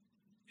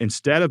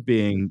 instead of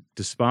being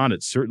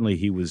despondent, certainly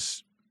he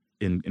was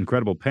in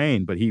incredible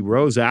pain, but he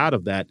rose out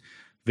of that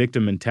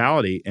victim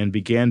mentality and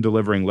began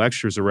delivering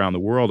lectures around the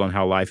world on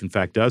how life, in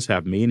fact, does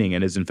have meaning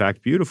and is, in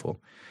fact, beautiful.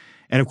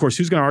 And, of course,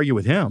 who's going to argue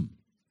with him,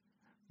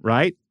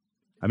 right?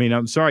 I mean,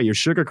 I'm sorry, your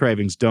sugar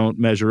cravings don't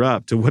measure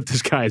up to what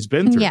this guy has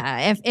been through.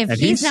 Yeah, if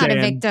he's not saying,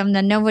 a victim,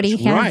 then nobody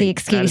has the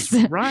excuse.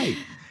 That's right.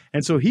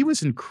 And so he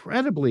was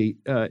incredibly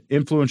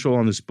influential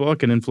on this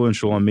book and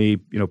influential on me,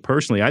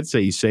 personally. I'd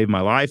say he saved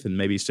my life and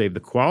maybe saved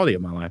the quality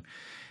of my life.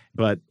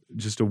 But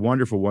just a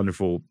wonderful,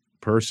 wonderful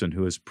person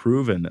who has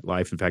proven that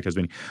life, in fact, has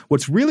meaning.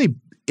 What's really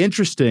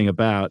interesting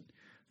about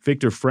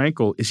Viktor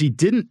Frankl is he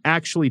didn't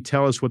actually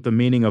tell us what the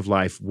meaning of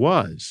life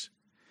was.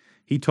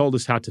 He told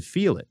us how to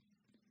feel it.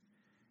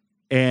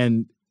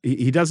 And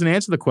he doesn't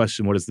answer the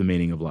question, what is the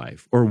meaning of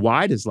life? Or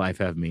why does life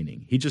have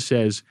meaning? He just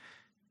says,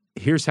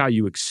 here's how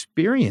you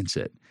experience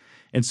it.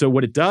 And so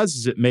what it does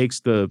is it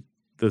makes the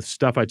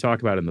stuff I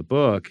talk about in the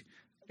book,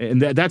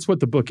 and that's what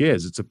the book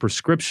is. It's a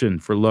prescription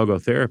for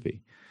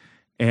logotherapy.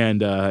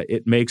 And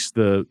it makes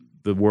the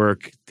the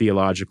work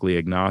theologically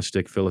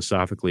agnostic,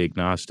 philosophically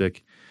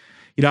agnostic.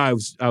 You know,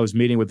 I was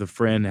meeting with a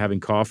friend, having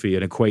coffee,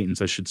 an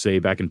acquaintance, I should say,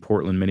 back in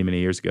Portland many, many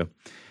years ago.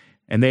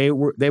 And it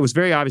was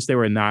very obvious they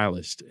were a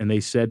nihilist. And they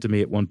said to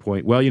me at one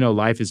point, well, you know,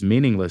 life is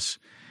meaningless.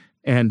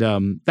 And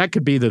that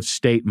could be the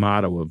state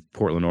motto of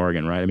Portland,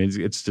 Oregon, right? I mean,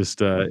 it's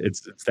just,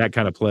 it's that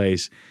kind of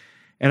place.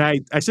 And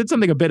I said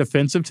something a bit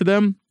offensive to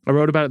them. I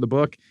wrote about it in the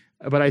book.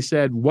 But I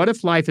said, what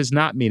if life is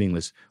not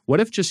meaningless? What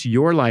if just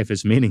your life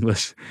is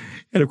meaningless?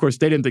 And of course,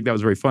 they didn't think that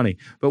was very funny.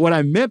 But what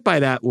I meant by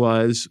that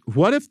was,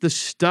 what if the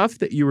stuff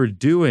that you were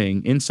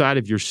doing inside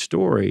of your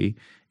story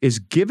is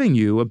giving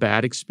you a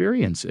bad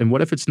experience? And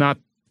what if it's not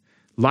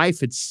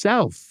life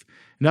itself?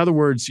 In other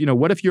words, you know,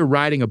 what if you're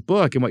writing a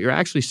book and what you're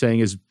actually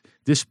saying is,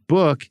 this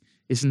book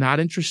is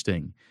not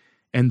interesting?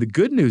 And the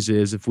good news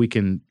is, if we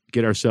can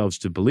get ourselves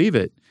to believe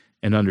it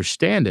and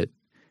understand it,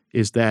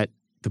 is that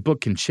the book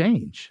can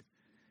change.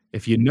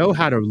 If you know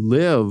how to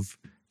live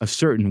a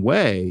certain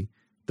way,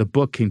 the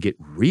book can get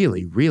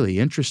really, really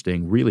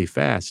interesting really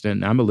fast.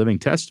 And I'm a living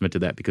testament to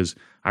that because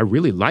I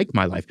really like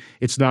my life.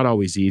 It's not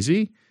always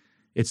easy.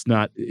 It's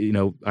not, you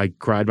know, I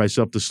cried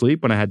myself to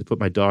sleep when I had to put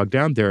my dog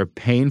down. There are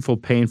painful,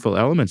 painful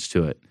elements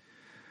to it.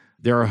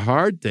 There are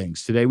hard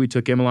things. Today we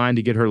took Emmeline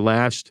to get her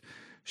last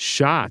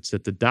shots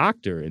at the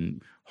doctor,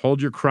 and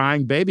hold your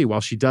crying baby while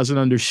she doesn't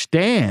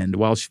understand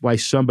why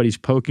somebody's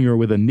poking her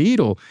with a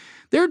needle.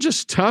 They're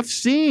just tough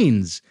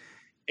scenes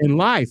in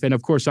life. And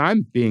of course,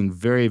 I'm being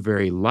very,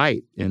 very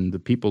light, and the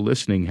people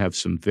listening have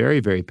some very,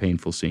 very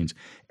painful scenes.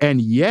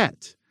 And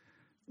yet,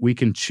 we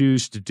can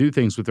choose to do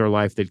things with our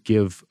life that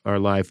give our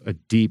life a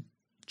deep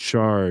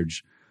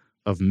charge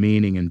of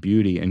meaning and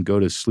beauty, and go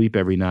to sleep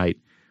every night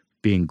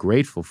being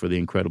grateful for the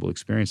incredible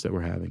experience that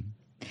we're having.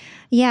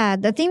 Yeah,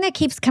 the thing that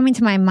keeps coming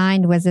to my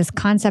mind was this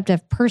concept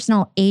of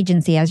personal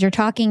agency, as you're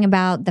talking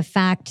about the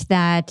fact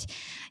that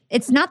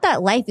it's not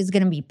that life is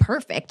going to be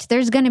perfect.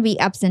 There's going to be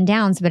ups and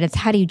downs, but it's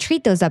how do you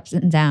treat those ups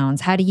and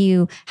downs? How do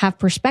you have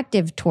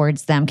perspective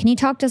towards them? Can you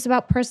talk to us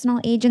about personal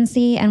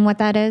agency and what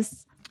that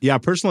is? Yeah,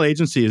 personal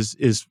agency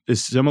is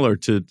similar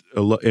to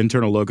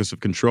internal locus of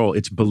control.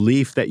 It's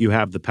belief that you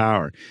have the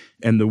power.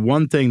 And the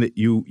one thing that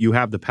you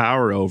have the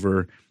power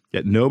over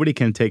that nobody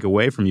can take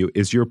away from you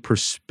is your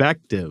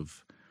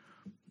perspective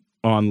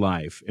on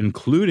life,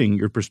 including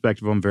your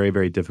perspective on very,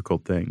 very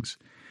difficult things.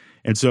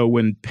 And so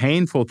when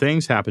painful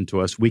things happen to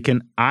us, we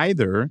can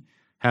either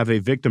have a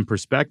victim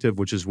perspective,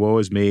 which is, woe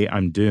is me,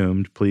 I'm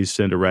doomed, please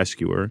send a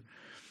rescuer.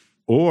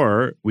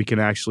 Or we can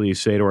actually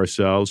say to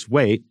ourselves,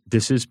 wait,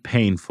 this is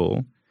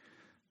painful,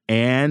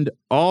 and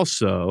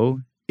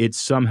also it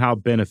somehow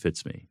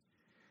benefits me.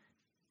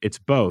 It's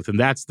both. And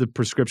that's the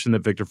prescription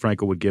that Viktor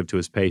Frankl would give to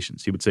his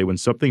patients. He would say, when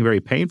something very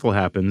painful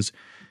happens,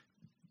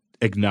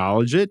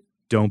 acknowledge it.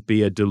 Don't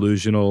be a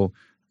delusional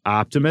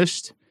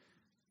optimist.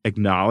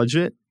 Acknowledge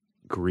it,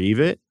 grieve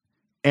it,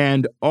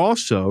 and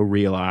also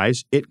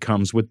realize it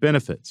comes with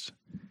benefits.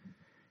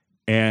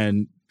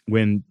 And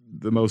in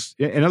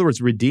other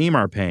words, redeem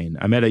our pain.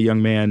 I met a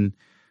young man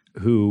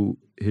who,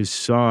 his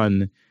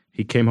son,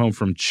 he came home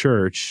from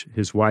church.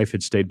 His wife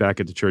had stayed back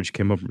at the church,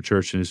 came home from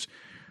church, and his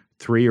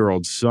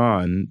 3-year-old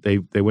son,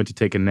 they went to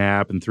take a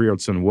nap, and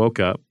 3-year-old son woke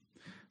up,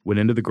 went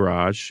into the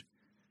garage,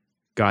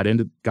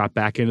 got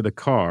back into the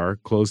car,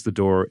 closed the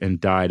door, and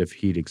died of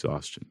heat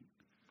exhaustion.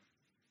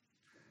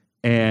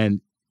 And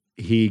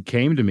he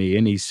came to me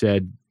and he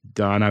said,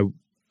 Don,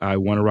 I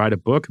want to write a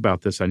book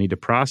about this. I need to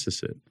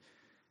process it.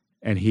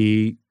 And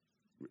he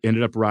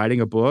ended up writing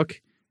a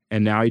book,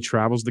 and now he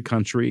travels the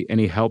country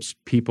and he helps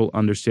people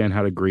understand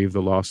how to grieve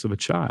the loss of a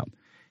child.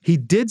 He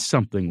did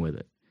something with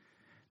it.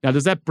 Now,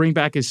 does that bring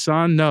back his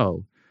son?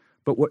 No.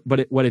 But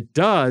what it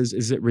does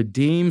is it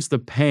redeems the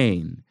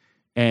pain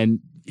and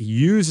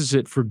uses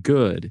it for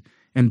good.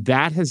 And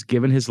that has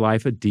given his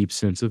life a deep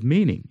sense of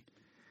meaning.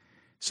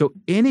 So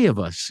any of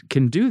us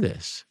can do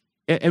this.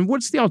 And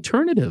what's the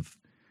alternative?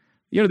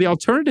 You know, the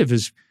alternative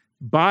is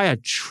buy a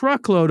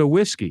truckload of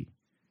whiskey,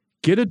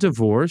 get a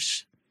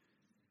divorce,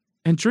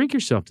 and drink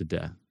yourself to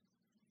death.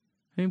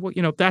 I mean,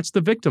 you know, that's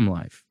the victim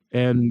life.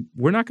 And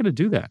we're not going to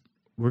do that.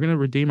 We're going to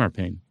redeem our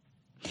pain.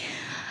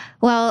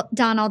 Well,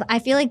 Donald, I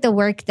feel like the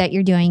work that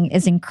you're doing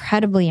is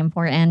incredibly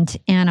important.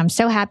 And I'm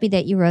so happy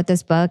that you wrote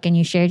this book and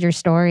you shared your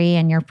story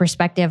and your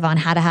perspective on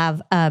how to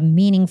have a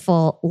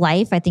meaningful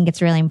life. I think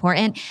it's really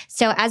important.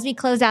 So as we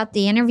close out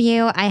the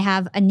interview, I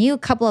have a new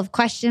couple of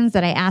questions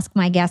that I ask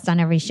my guests on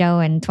every show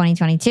in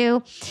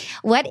 2022.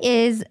 What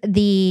is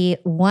the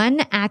one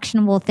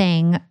actionable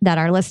thing that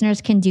our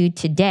listeners can do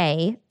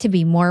today to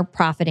be more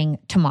profiting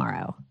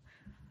tomorrow?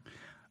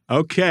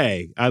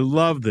 Okay, I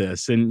love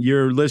this. And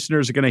your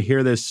listeners are going to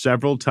hear this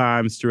several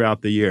times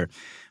throughout the year.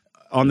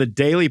 On the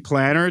daily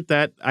planner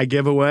that I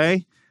give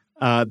away,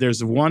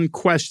 there's one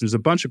question. There's a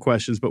bunch of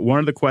questions, but one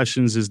of the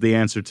questions is the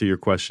answer to your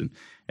question.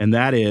 And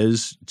that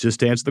is,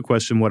 just answer the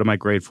question, what am I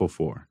grateful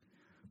for?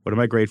 What am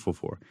I grateful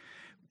for?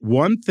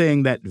 One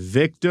thing that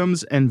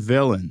victims and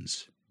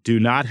villains do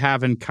not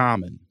have in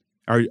common,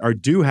 or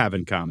do have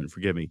in common,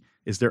 forgive me,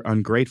 is they're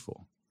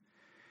ungrateful.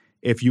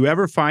 If you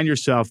ever find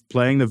yourself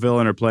playing the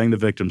villain or playing the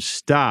victim,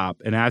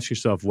 stop and ask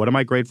yourself, what am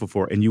I grateful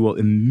for? And you will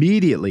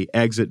immediately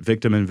exit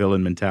victim and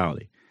villain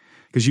mentality.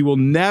 Because you will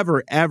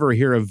never, ever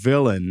hear a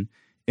villain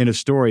in a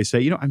story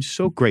say, I'm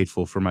so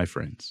grateful for my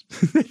friends.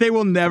 They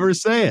will never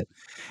say it.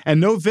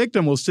 And no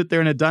victim will sit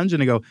there in a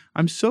dungeon and go,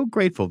 I'm so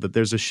grateful that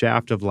there's a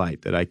shaft of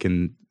light that I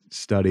can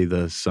study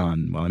the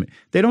sun.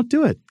 They don't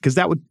do it because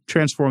that would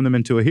transform them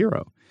into a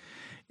hero.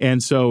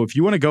 And so if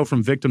you want to go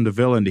from victim to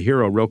villain to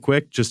hero real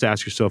quick, just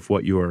ask yourself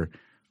what you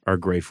are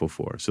grateful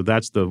for. So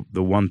that's the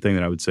one thing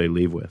that I would say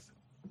leave with.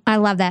 I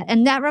love that.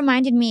 And that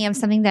reminded me of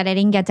something that I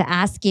didn't get to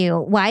ask you.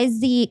 Why is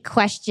the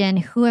question,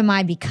 who am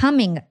I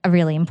becoming, a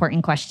really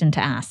important question to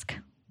ask?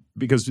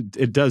 Because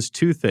it does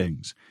two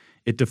things.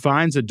 It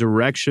defines a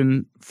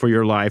direction for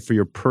your life, for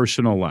your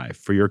personal life,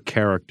 for your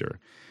character.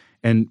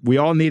 And we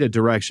all need a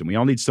direction. We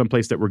all need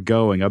someplace that we're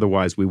going.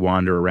 Otherwise, we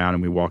wander around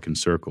and we walk in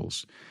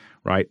circles,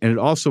 right? And it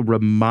also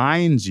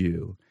reminds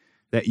you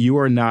that you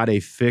are not a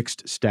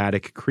fixed,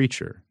 static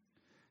creature.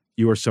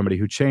 You are somebody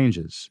who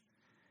changes.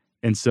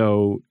 And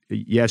so,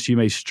 yes, you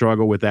may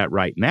struggle with that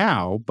right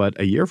now, but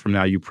a year from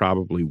now, you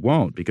probably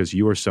won't because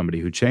you are somebody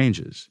who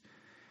changes.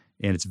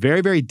 And it's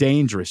very, very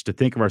dangerous to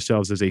think of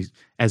ourselves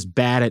as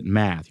bad at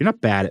math. You're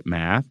not bad at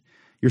math.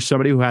 You're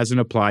somebody who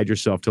hasn't applied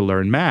yourself to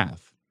learn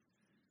math.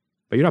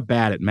 But you're not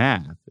bad at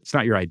math. It's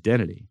not your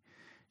identity.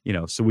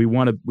 So we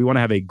want to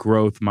have a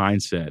growth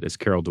mindset, as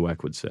Carol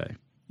Dweck would say.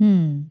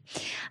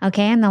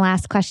 Okay, and the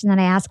last question that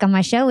I ask on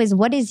my show is,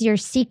 what is your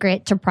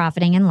secret to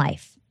profiting in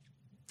life?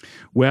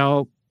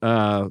 Well,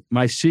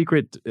 my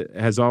secret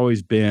has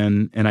always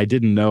been, and I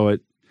didn't know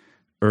it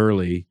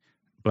early,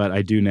 but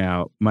I do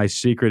now, my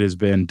secret has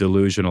been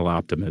delusional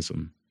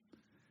optimism.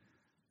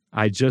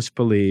 I just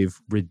believe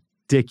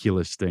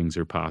ridiculous things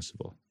are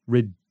possible.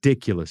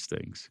 Ridiculous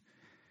things.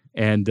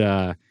 And,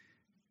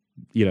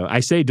 I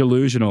say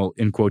delusional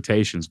in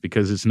quotations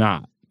because it's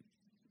not.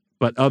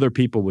 But other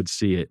people would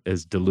see it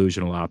as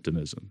delusional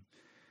optimism.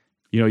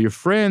 Your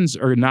friends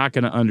are not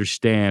going to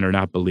understand or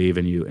not believe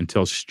in you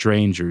until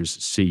strangers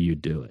see you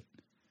do it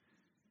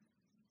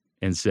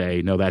and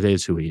say, no, that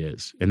is who he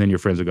is. And then your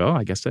friends will go, oh,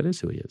 I guess that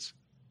is who he is.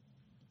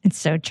 It's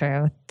so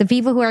true. The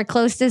people who are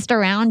closest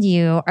around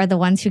you are the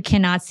ones who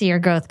cannot see your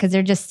growth because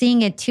they're just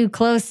seeing it too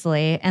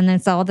closely. And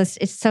it's all this.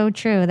 It's so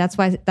true. That's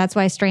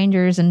why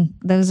strangers and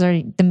those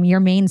are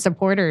your main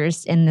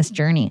supporters in this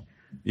journey.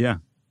 Yeah.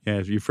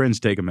 If your friends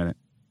take a minute.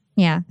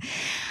 Yeah.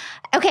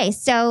 Okay.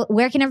 So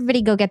where can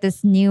everybody go get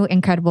this new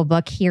incredible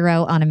book,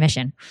 Hero on a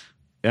Mission?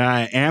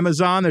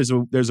 Amazon. There's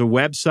a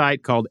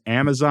website called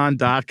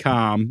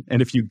Amazon.com.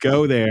 And if you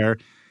go there,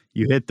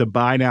 you hit the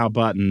buy now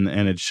button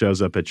and it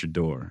shows up at your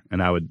door.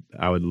 And I would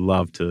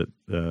love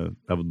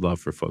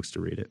for folks to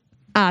read it.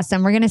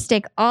 Awesome. We're going to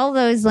stick all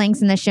those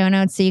links in the show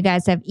notes so you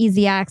guys have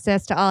easy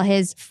access to all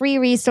his free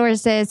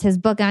resources, his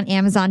book on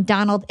Amazon.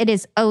 Donald, it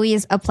is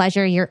always a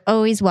pleasure. You're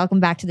always welcome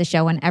back to the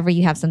show whenever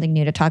you have something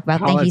new to talk about.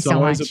 Thank you so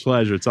much. It's always a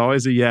pleasure. It's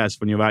always a yes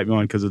when you invite me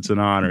on because it's an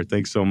honor.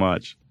 Thanks so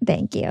much.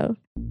 Thank you.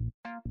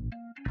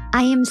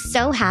 I am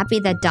so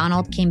happy that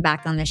Donald came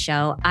back on the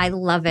show. I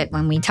love it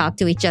when we talk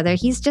to each other.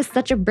 He's just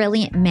such a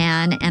brilliant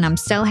man, and I'm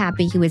so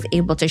happy he was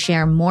able to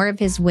share more of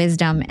his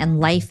wisdom and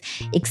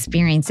life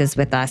experiences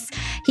with us.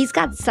 He's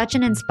got such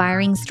an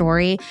inspiring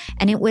story,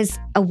 and it was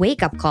a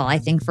wake-up call, I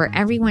think, for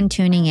everyone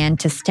tuning in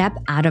to step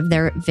out of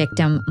their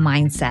victim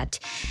mindset.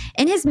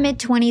 In his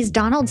mid-20s,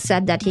 Donald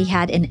said that he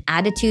had an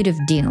attitude of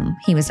doom.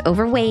 He was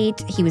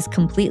overweight, he was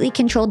completely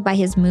controlled by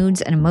his moods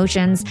and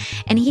emotions,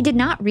 and he did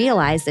not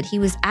realize that he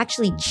was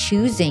actually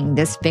choosing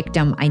this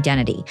victim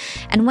identity.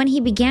 And when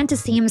he began to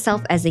see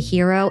himself as a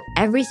hero,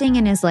 everything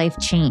in his life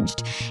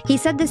changed. He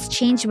said this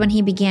changed when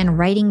he began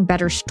writing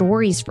better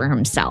stories for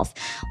himself,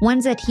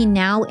 ones that he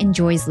now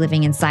enjoys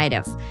living inside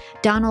of.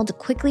 Donald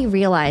quickly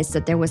realized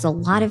that there was a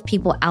lot of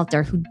people out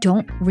there who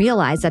don't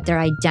realize that they're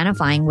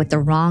identifying with the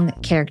wrong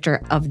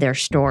character of their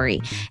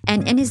story.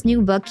 And in his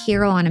new book,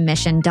 Hero on a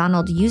Mission,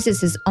 Donald uses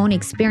his own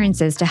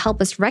experiences to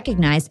help us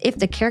recognize if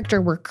the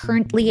character we're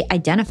currently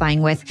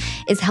identifying with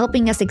is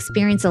helping us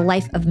experience a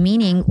life of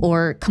meaning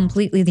or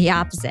completely the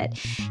opposite.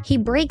 He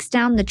breaks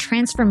down the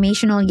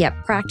transformational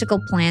yet practical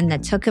plan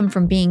that took him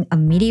from being a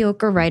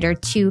mediocre writer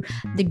to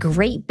the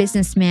great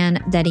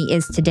businessman that he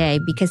is today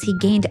because he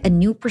gained a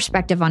new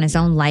perspective on his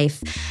own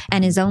life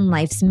and his own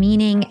life's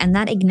meaning, and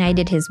that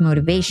ignited his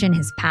motivation,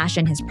 his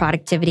passion, his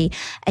productivity,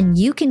 and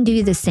you can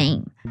do the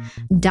same.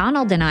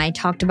 Donald and I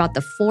talked about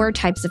the 4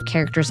 types of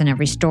characters in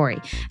every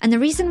story, and the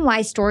reason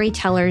why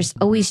storytellers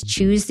always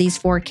choose these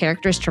 4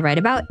 characters to write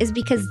about is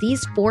because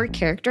these 4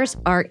 characters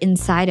are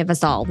inside of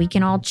us all. We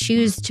can all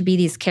choose to be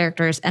these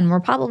characters, and we're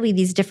probably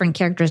these different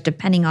characters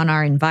depending on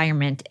our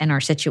environment and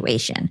our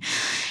situation.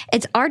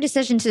 It's our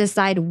decision to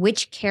decide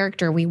which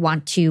character we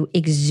want to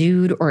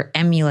exude or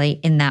emulate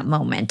in that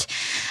moment.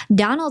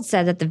 Donald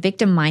said that the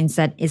victim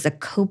mindset is a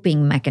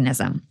coping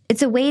mechanism.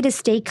 It's a way to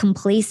stay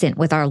complacent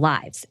with our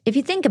lives. If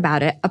you think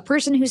about it, a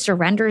person who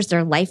surrenders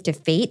their life to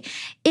fate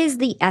is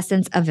the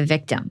essence of a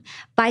victim.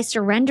 By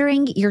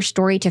surrendering your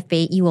story to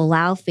fate, you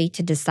allow fate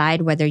to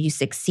decide whether you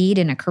succeed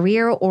in a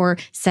career or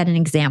set an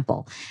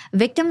example.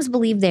 Victims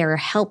believe they are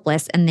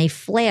helpless and they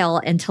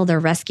flail until they're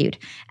rescued.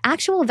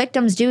 Actual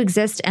victims do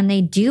exist and they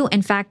do,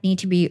 in fact, need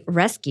to be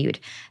rescued.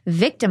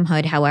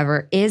 Victimhood,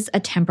 however, is a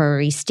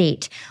temporary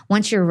state.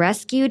 Once you're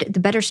rescued, the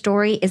better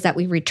story is that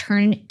we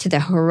return to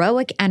the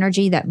heroic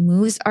energy that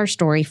moves our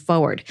story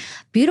forward.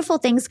 Beautiful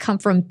things come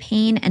from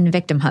pain and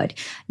victimhood.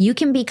 You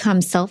can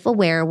become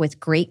self-aware with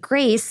great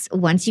grace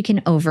once you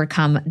can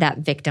overcome that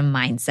victim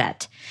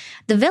mindset.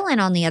 The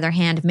villain, on the other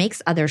hand,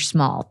 makes others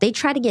small. They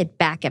try to get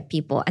back at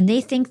people and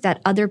they think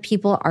that other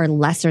people are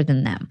lesser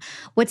than them.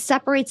 What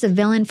separates a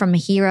villain from a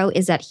hero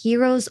is that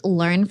heroes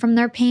learn from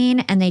their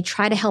pain and they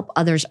try to help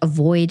others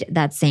avoid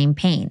that same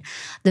pain.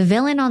 The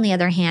villain, on the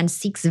other hand,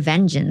 seeks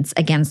vengeance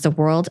against the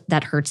world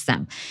that hurts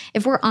them.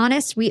 If we're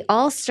honest, we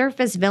all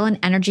surface villain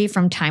energy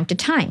from time to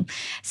time,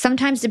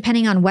 sometimes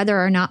depending on whether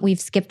or not we've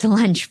skipped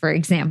lunch, for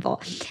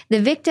example.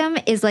 The victim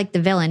is like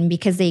the villain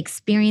because they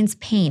experience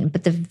pain,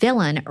 but the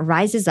villain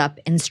rises up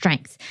in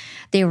strength.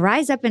 They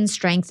rise up in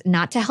strength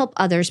not to help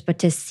others, but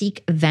to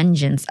seek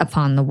vengeance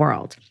upon the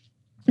world.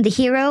 The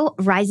hero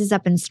rises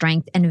up in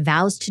strength and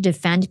vows to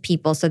defend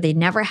people so they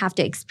never have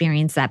to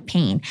experience that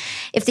pain.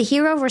 If the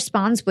hero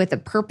responds with a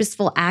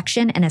purposeful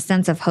action and a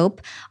sense of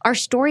hope, our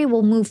story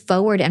will move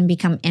forward and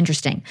become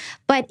interesting.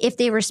 But if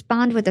they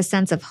respond with a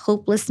sense of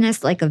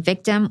hopelessness like a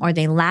victim or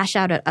they lash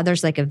out at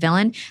others like a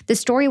villain, the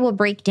story will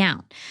break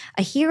down.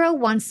 A hero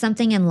wants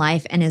something in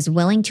life and is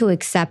willing to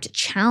accept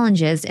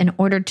challenges in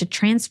order to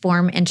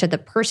transform into the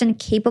person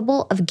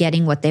capable of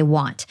getting what they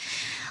want.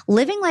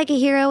 Living like a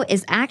hero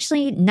is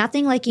actually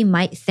nothing like you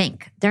might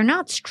think. They're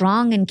not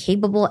strong and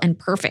capable and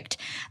perfect.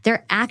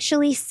 They're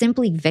actually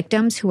simply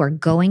victims who are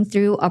going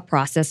through a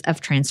process of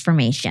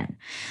transformation.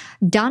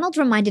 Donald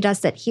reminded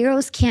us that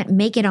heroes can't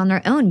make it on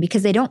their own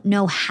because they don't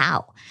know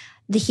how.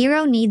 The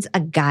hero needs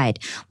a guide.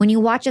 When you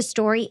watch a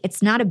story,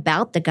 it's not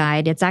about the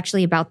guide. It's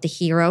actually about the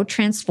hero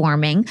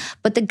transforming,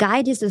 but the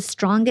guide is the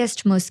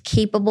strongest, most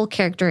capable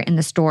character in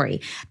the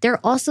story.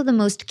 They're also the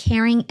most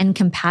caring and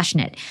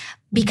compassionate.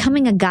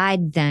 Becoming a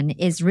guide, then,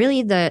 is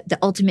really the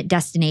ultimate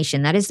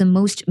destination. That is the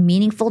most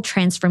meaningful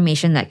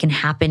transformation that can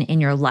happen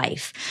in your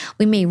life.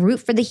 We may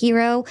root for the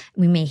hero,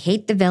 we may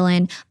hate the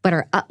villain, but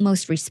our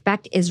utmost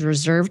respect is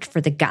reserved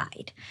for the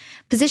guide.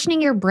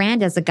 Positioning your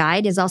brand as a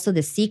guide is also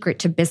the secret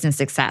to business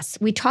success.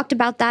 We talked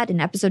about that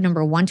in episode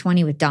number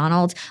 120 with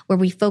Donald, where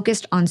we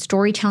focused on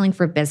storytelling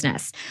for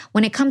business.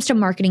 When it comes to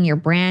marketing your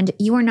brand,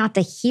 you are not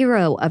the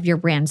hero of your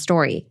brand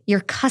story. Your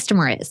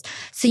customer is.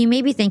 So you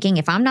may be thinking,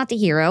 if I'm not the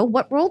hero,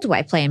 what role do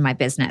I play in my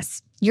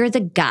business? You're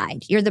the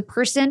guide. You're the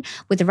person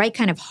with the right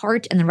kind of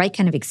heart and the right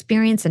kind of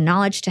experience and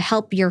knowledge to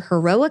help your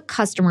heroic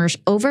customers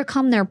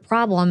overcome their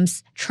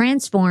problems,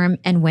 transform,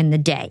 and win the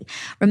day.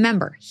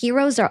 Remember,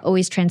 heroes are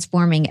always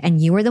transforming,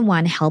 and you are the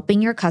one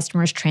helping your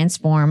customers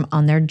transform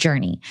on their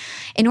journey.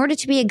 In order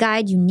to be a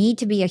guide, you need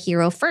to be a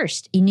hero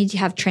first. You need to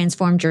have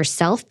transformed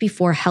yourself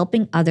before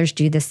helping others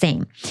do the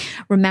same.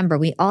 Remember,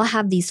 we all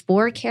have these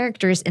 4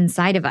 characters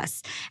inside of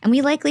us, and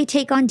we likely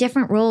take on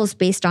different roles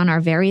based on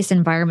our various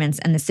environments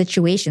and the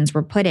situations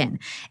we're put in.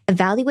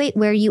 Evaluate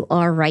where you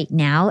are right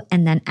now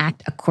and then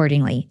act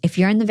accordingly. If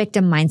you're in the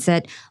victim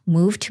mindset,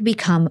 move to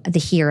become the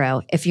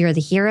hero. If you're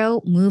the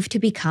hero, move to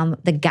become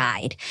the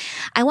guide.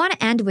 I want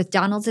to end with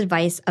Donald's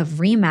advice of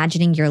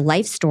reimagining your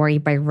life story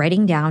by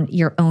writing down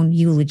your own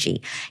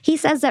eulogy. He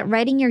says that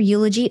writing your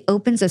eulogy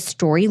opens a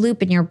story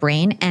loop in your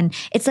brain, and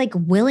it's like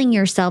willing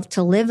yourself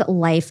to live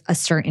life a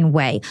certain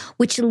way,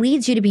 which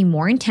leads you to be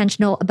more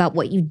intentional about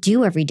what you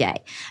do every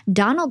day.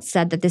 Donald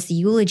said that this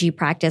eulogy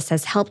practice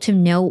has helped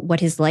him know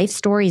what his life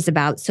story is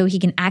about so he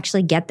can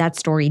actually get that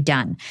story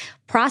done.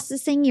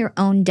 Processing your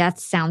own death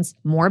sounds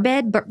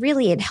morbid, but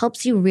really it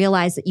helps you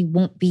realize that you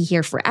won't be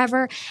here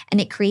forever,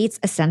 and it creates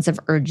a sense of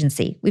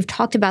urgency. We've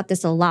talked about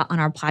this a lot on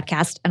our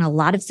podcast, and a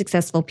lot of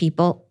successful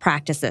people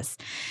practice this.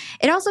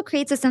 It also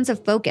creates a sense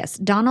of focus.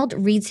 Donald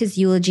reads his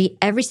eulogy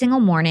every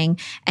single morning,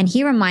 and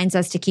he reminds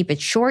us to keep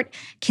it short,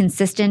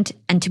 consistent,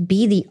 and to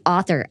be the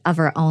author of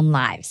our own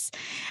lives.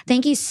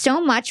 Thank you so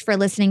much for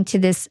listening to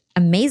this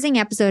amazing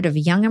episode of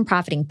Young and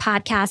Profiting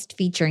Podcast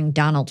featuring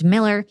Donald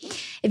Miller.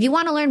 If you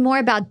want to learn more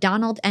about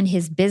Donald and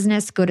his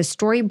business, go to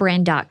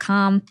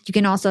storybrand.com. You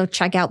can also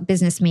check out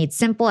Business Made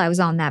Simple. I was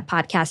on that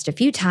podcast a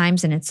few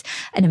times, and it's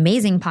an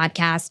amazing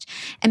podcast.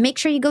 And make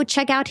sure you go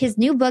check out his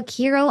new book,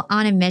 Hero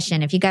on a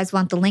Mission. If you guys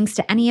want the links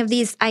to any of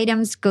these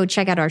items, go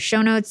check out our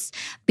show notes.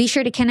 Be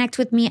sure to connect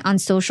with me on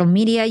social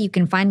media. You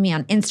can find me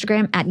on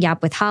Instagram at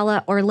Yap with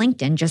Hala or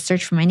LinkedIn. Just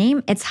search for my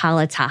name. It's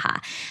Hala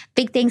Taha.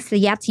 Big thanks to the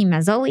Yap team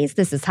as always.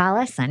 This is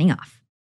Hala signing off.